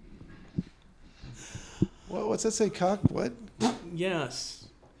 What's that say? Cock? What? Yes.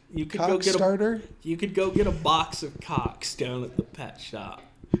 You could Cock go get starter? You could go get a box of cocks down at the pet shop.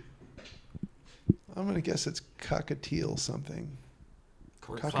 I'm gonna guess it's cockatiel something.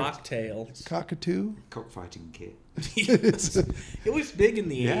 Or cocktails. Cockatoo? Cockfighting kit. It's a- It was big in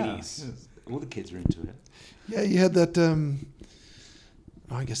the 80s. All the kids were into it. Yeah, you had that.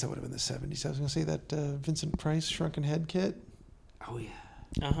 I guess that would have been the 70s. I was gonna say that Vincent Price Shrunken Head kit. Oh yeah.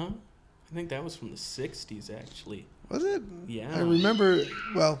 Uh-huh. I think that was from the 60s, actually. Was it? Yeah. I remember.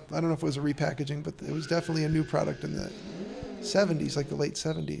 Well, I don't know if it was a repackaging, but it was definitely a new product in the 70s, like the late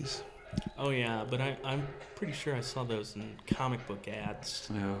 70s. Oh, yeah, but I'm pretty sure I saw those in comic book ads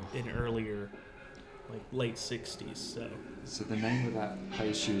in earlier, like, late 60s, so... So the name of that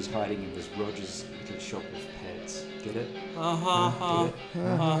place she was hiding in was Roger's Little Shop of Pets. Get it?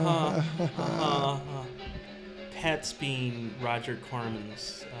 Pets being Roger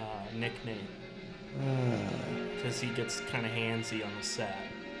Corman's nickname. Because he gets kind of handsy on the set.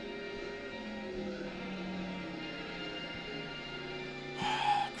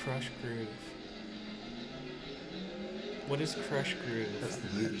 Crush Groove. What is Crush Groove? That's the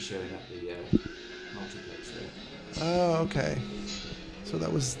movie showing at the multiplex there. Oh, okay. So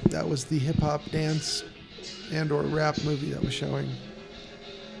that was the hip hop dance and or rap movie that was showing.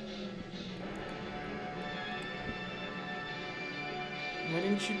 Why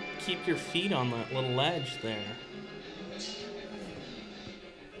didn't you keep your feet on that little ledge there?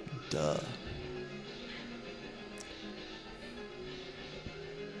 Duh.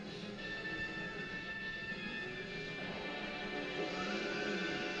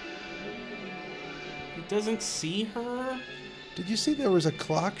 It doesn't see her? Did you see there was a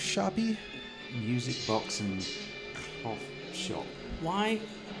clock shoppy? Music box and cloth shop. Why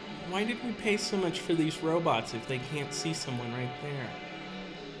Why did we pay so much for these robots if they can't see someone right there?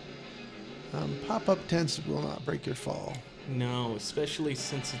 Pop-up tents will not break your fall. No, especially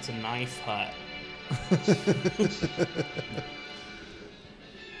since it's a knife hut.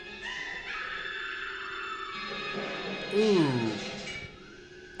 Ooh.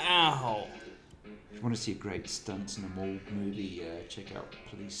 Ow. If you want to see great stunts in a mall movie, check out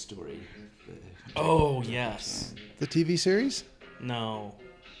Police Story. Oh, yes. The TV series? No.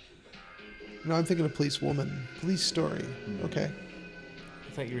 No, I'm thinking of Police Woman. Police Story. Okay.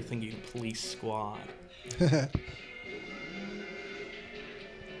 I thought you were thinking Police Squad.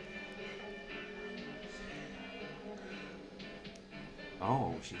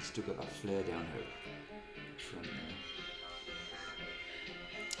 Oh, she's still got that flare down her front there.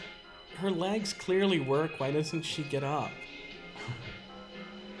 Her legs clearly work. Why doesn't she get up?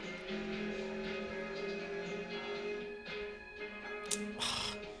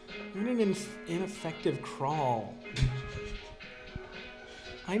 What an ineffective crawl.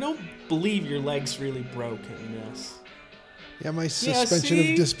 I don't believe your leg's really broken, miss. Yeah, my suspension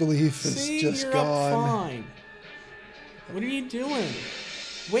of disbelief is just you're gone. Up fine. What are you doing?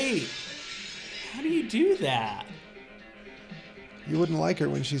 Wait. How do you do that? You wouldn't like her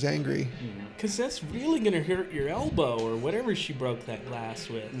when she's angry. Because that's really going to hurt your elbow or whatever she broke that glass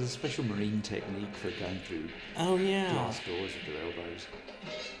with. There's a special marine technique for going through glass doors with their elbows.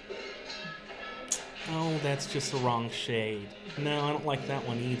 Oh, that's just the wrong shade. No, I don't like that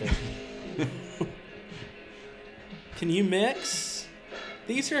one either. Can you mix?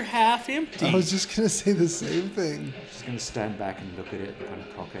 These are half empty. I was just going to say the same thing. She's going to stand back and look at it and kind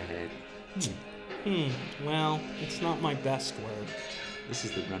of cock her head. Well, it's not my best work. This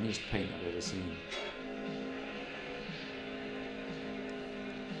is the runniest paint I've ever seen.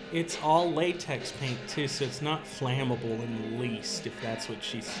 It's all latex paint, too, so it's not flammable in the least, if that's what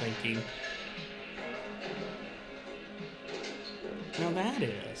she's thinking. Now that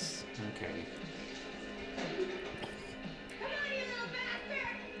is. Okay.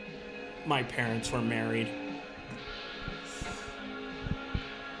 My parents were married.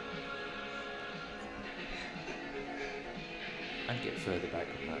 I'd get further back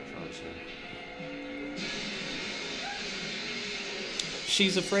on that if I was her.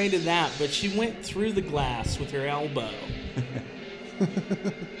 She's afraid of that, but she went through the glass with her elbow.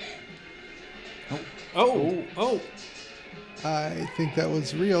 Oh. I think that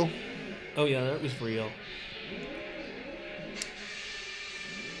was real. Oh, yeah, that was real.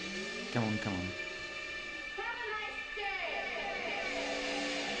 Come on.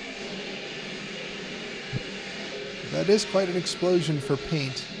 That is quite an explosion for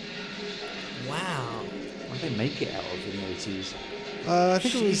paint. Wow. What did they make it out of in the 80s? I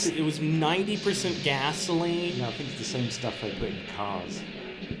think it was 90% gasoline. No, I think it's the same stuff they put in cars.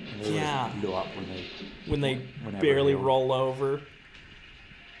 And they always blew up when they barely roll over.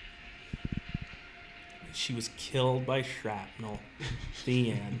 She was killed by shrapnel.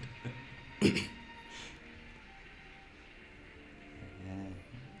 The end.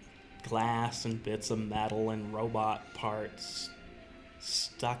 Glass and bits of metal and robot parts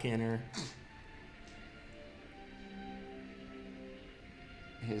stuck in her.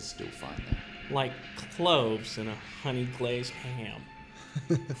 It's still fine though. Like cloves in a honey glazed ham.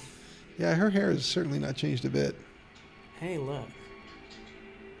 Yeah, her hair has certainly not changed a bit. Hey, look.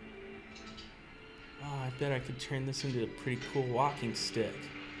 Oh, I bet I could turn this into a pretty cool walking stick.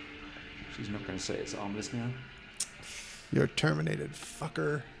 She's not going to say it's armless now. You're terminated,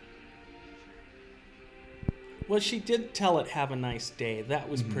 fucker. Well, she did tell it have a nice day. That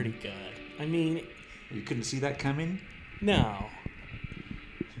was pretty good. I mean... You couldn't see that coming? No.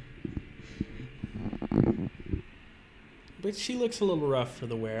 But she looks a little rough for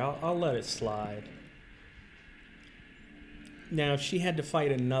the wear. I'll let it slide. Now, if she had to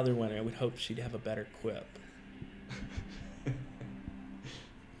fight another one, I would hope she'd have a better quip.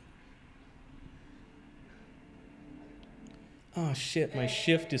 Oh, shit. My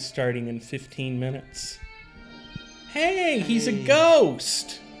shift is starting in 15 minutes. Hey, he's a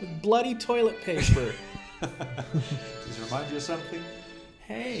ghost with bloody toilet paper. Does it remind you of something?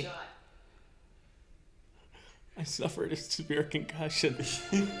 Hey. I suffered a severe concussion.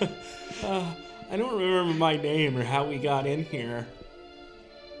 I don't remember my name or how we got in here.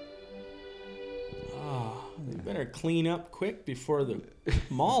 Oh, we better clean up quick before the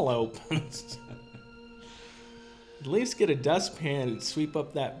mall opens. At least get a dustpan and sweep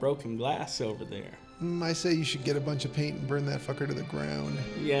up that broken glass over there. I say you should get a bunch of paint and burn that fucker to the ground.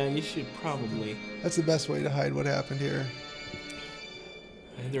 Yeah, you should probably. That's the best way to hide what happened here.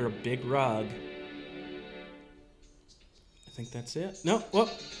 Either a big rug. I think that's it. No, whoop.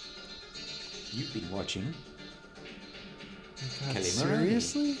 You've been watching. God, Kelly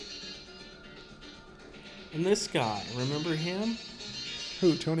seriously? And this guy, remember him?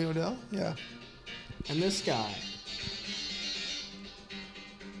 Who? Tony O'Dell? Yeah. And this guy.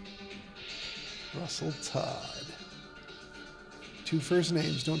 Russell Todd. 2 first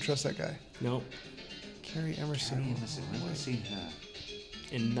names. Don't trust that guy. Nope. Carrie Emerson. Carrie Emerson. I've never seen her.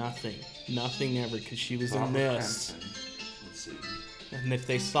 In nothing. Nothing ever, because she was in Barbara this. Crampton. Let's see. And if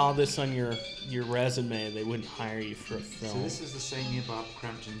they saw this on your resume, they wouldn't hire you for a film. So this is the same year Barbara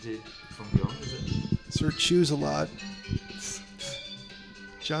Crampton did From Beyond, is it? Sir Choose a Lot.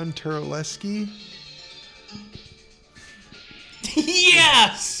 John Turleski.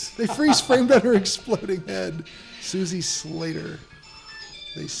 Yes! They freeze framed on her exploding head. Susie Slater.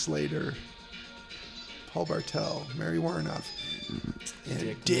 They slayed her. Paul Bartel. Mary Warrenoff. And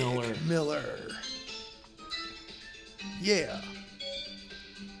Dick Miller. Yeah.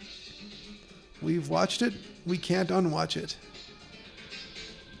 We've watched it. We can't unwatch it.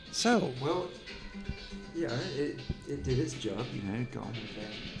 So. Well, yeah, it did its job, you know, got on with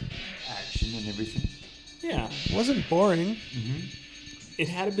the action and everything. Yeah. It wasn't boring. Mm-hmm. It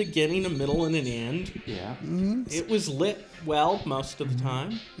had a beginning, a middle, and an end. Yeah. Mm-hmm. It was lit well most of the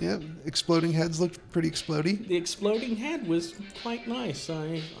time. Yeah, exploding heads looked pretty explodey. The exploding head was quite nice.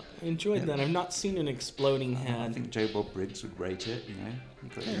 I enjoyed that. I've not seen an exploding head. I think Joe Bob Briggs would rate it, you know.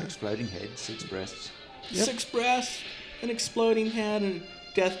 You've got your exploding head, 6 breasts. Yep. 6 breasts, an exploding head, and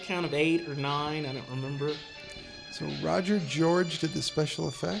a death count of 8 or 9. I don't remember. So Roger George did the special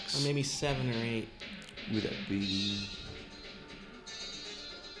effects. Or maybe 7 or 8. Would that be...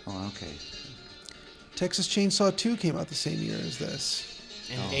 Oh, okay. Texas Chainsaw 2 came out the same year as this.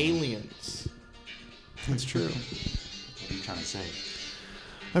 And Aliens. That's true. What are you trying to say?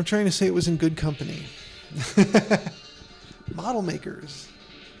 I'm trying to say it was in good company. Model makers.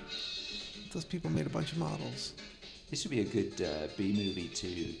 Those people made a bunch of models. This would be a good B movie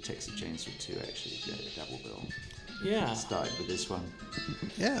to Texas Chainsaw 2, actually, if you had a double bill. Yeah. Started with this one.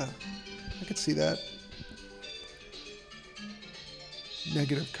 Yeah, I could see that.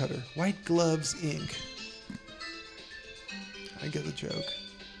 Negative Cutter. White Gloves, Inc. I get the joke.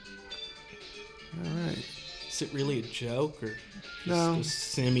 All right. Is it really a joke or just No. a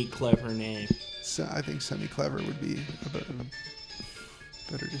semi-clever name? So I think semi-clever would be a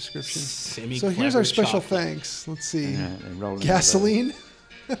better description. Semi-clever So here's our special chocolate. thanks. Let's see. And rolling Gasoline.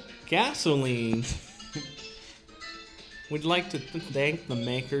 Gasoline. We'd like to thank the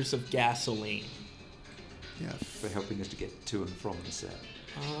makers of gasoline. Yeah. For helping us to get to and from the set.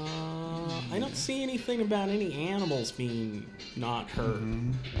 I don't see anything about any animals being not hurt.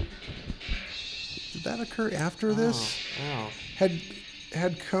 Mm-hmm. Did that occur after this? Oh.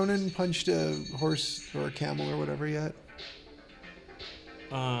 Had Conan punched a horse or a camel or whatever yet?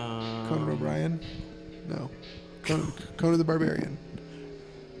 Conan O'Brien? No. Conan the Barbarian.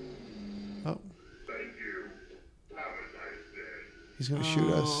 Oh. Thank you. Have a nice day. He's going to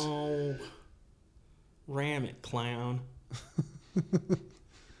shoot us. Oh. Ram it, clown.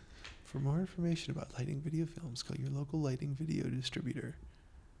 For more information about Lightning Video Films, call your local Lightning Video distributor.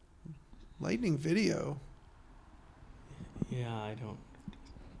 Lightning Video? Yeah, I don't.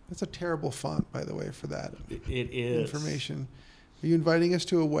 That's a terrible font, by the way, for that It is. information. Are you inviting us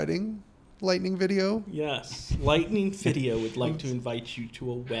to a wedding, Lightning Video? Yes. Lightning Video would like to invite you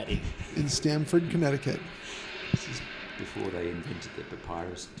to a wedding. In Stamford, Connecticut. This is before they invented the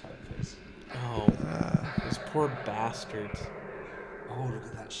papyrus typeface. Oh, those poor bastards. Oh, look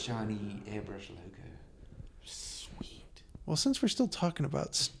at that shiny airbrush logo. Sweet. Well, since we're still talking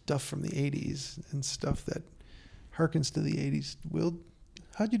about stuff from the 80s and stuff that harkens to the 80s, Will,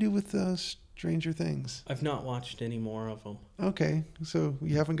 how'd you do with Stranger Things? I've not watched any more of them. Okay, so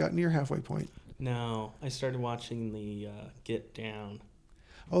you haven't gotten to your halfway point. No, I started watching the Get Down.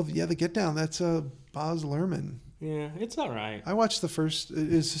 Oh, yeah, the Get Down. That's Baz Luhrmann. Yeah, it's all right. I watched the first.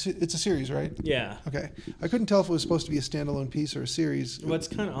 It's a series, right? Yeah. Okay. I couldn't tell if it was supposed to be a standalone piece or a series. Well, it's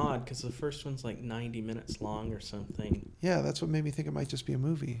kind of odd because the first one's like 90 minutes long or something. Yeah, that's what made me think it might just be a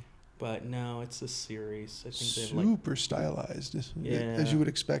movie. But no, it's a series. I think they've Super stylized, as you would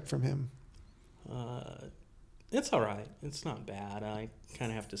expect from him. It's all right. It's not bad. I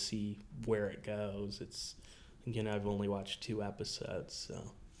kind of have to see where it goes. It's, again, I've only watched 2 episodes,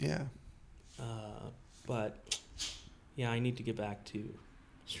 so. Yeah. But yeah, I need to get back to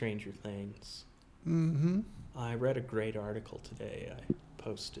Stranger Things. Mm-hmm. I read a great article today.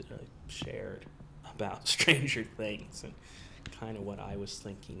 I shared about Stranger Things and kind of what I was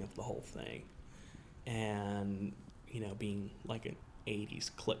thinking of the whole thing. And, being like an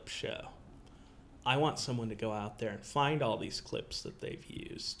 80s clip show. I want someone to go out there and find all these clips that they've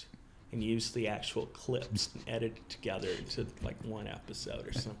used and use the actual clips and edit it together into like one episode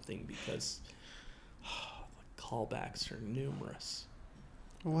or something, because the callbacks are numerous.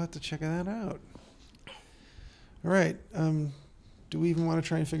 We'll have to check that out. All right. Do we even want to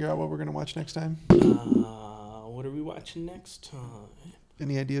try and figure out what we're going to watch next time? What are we watching next time?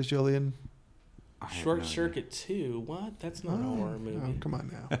 Any ideas, Julian? Short Circuit 2. What? That's not a horror movie. Oh, come on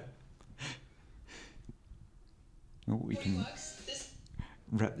now. Well, we can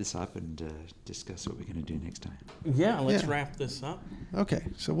wrap this up and discuss what we're going to do next time. Yeah, let's wrap this up. Okay,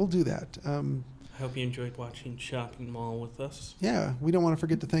 so we'll do that. I hope you enjoyed watching Shopping Mall with us. Yeah, we don't want to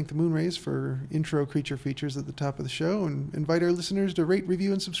forget to thank the Moonrays for intro creature features at the top of the show, and invite our listeners to rate,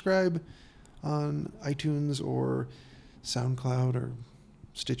 review, and subscribe on iTunes or SoundCloud or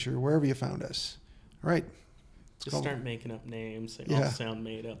Stitcher, wherever you found us. All right. Just start making up names. They all sound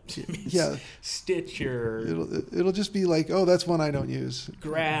made up to me. Yeah. Stitcher. It'll just be like, oh, that's one I don't use.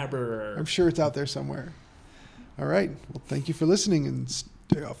 Grabber. I'm sure it's out there somewhere. All right. Well, thank you for listening, and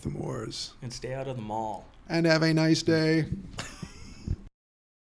stay off the moors. And stay out of the mall. And have a nice day.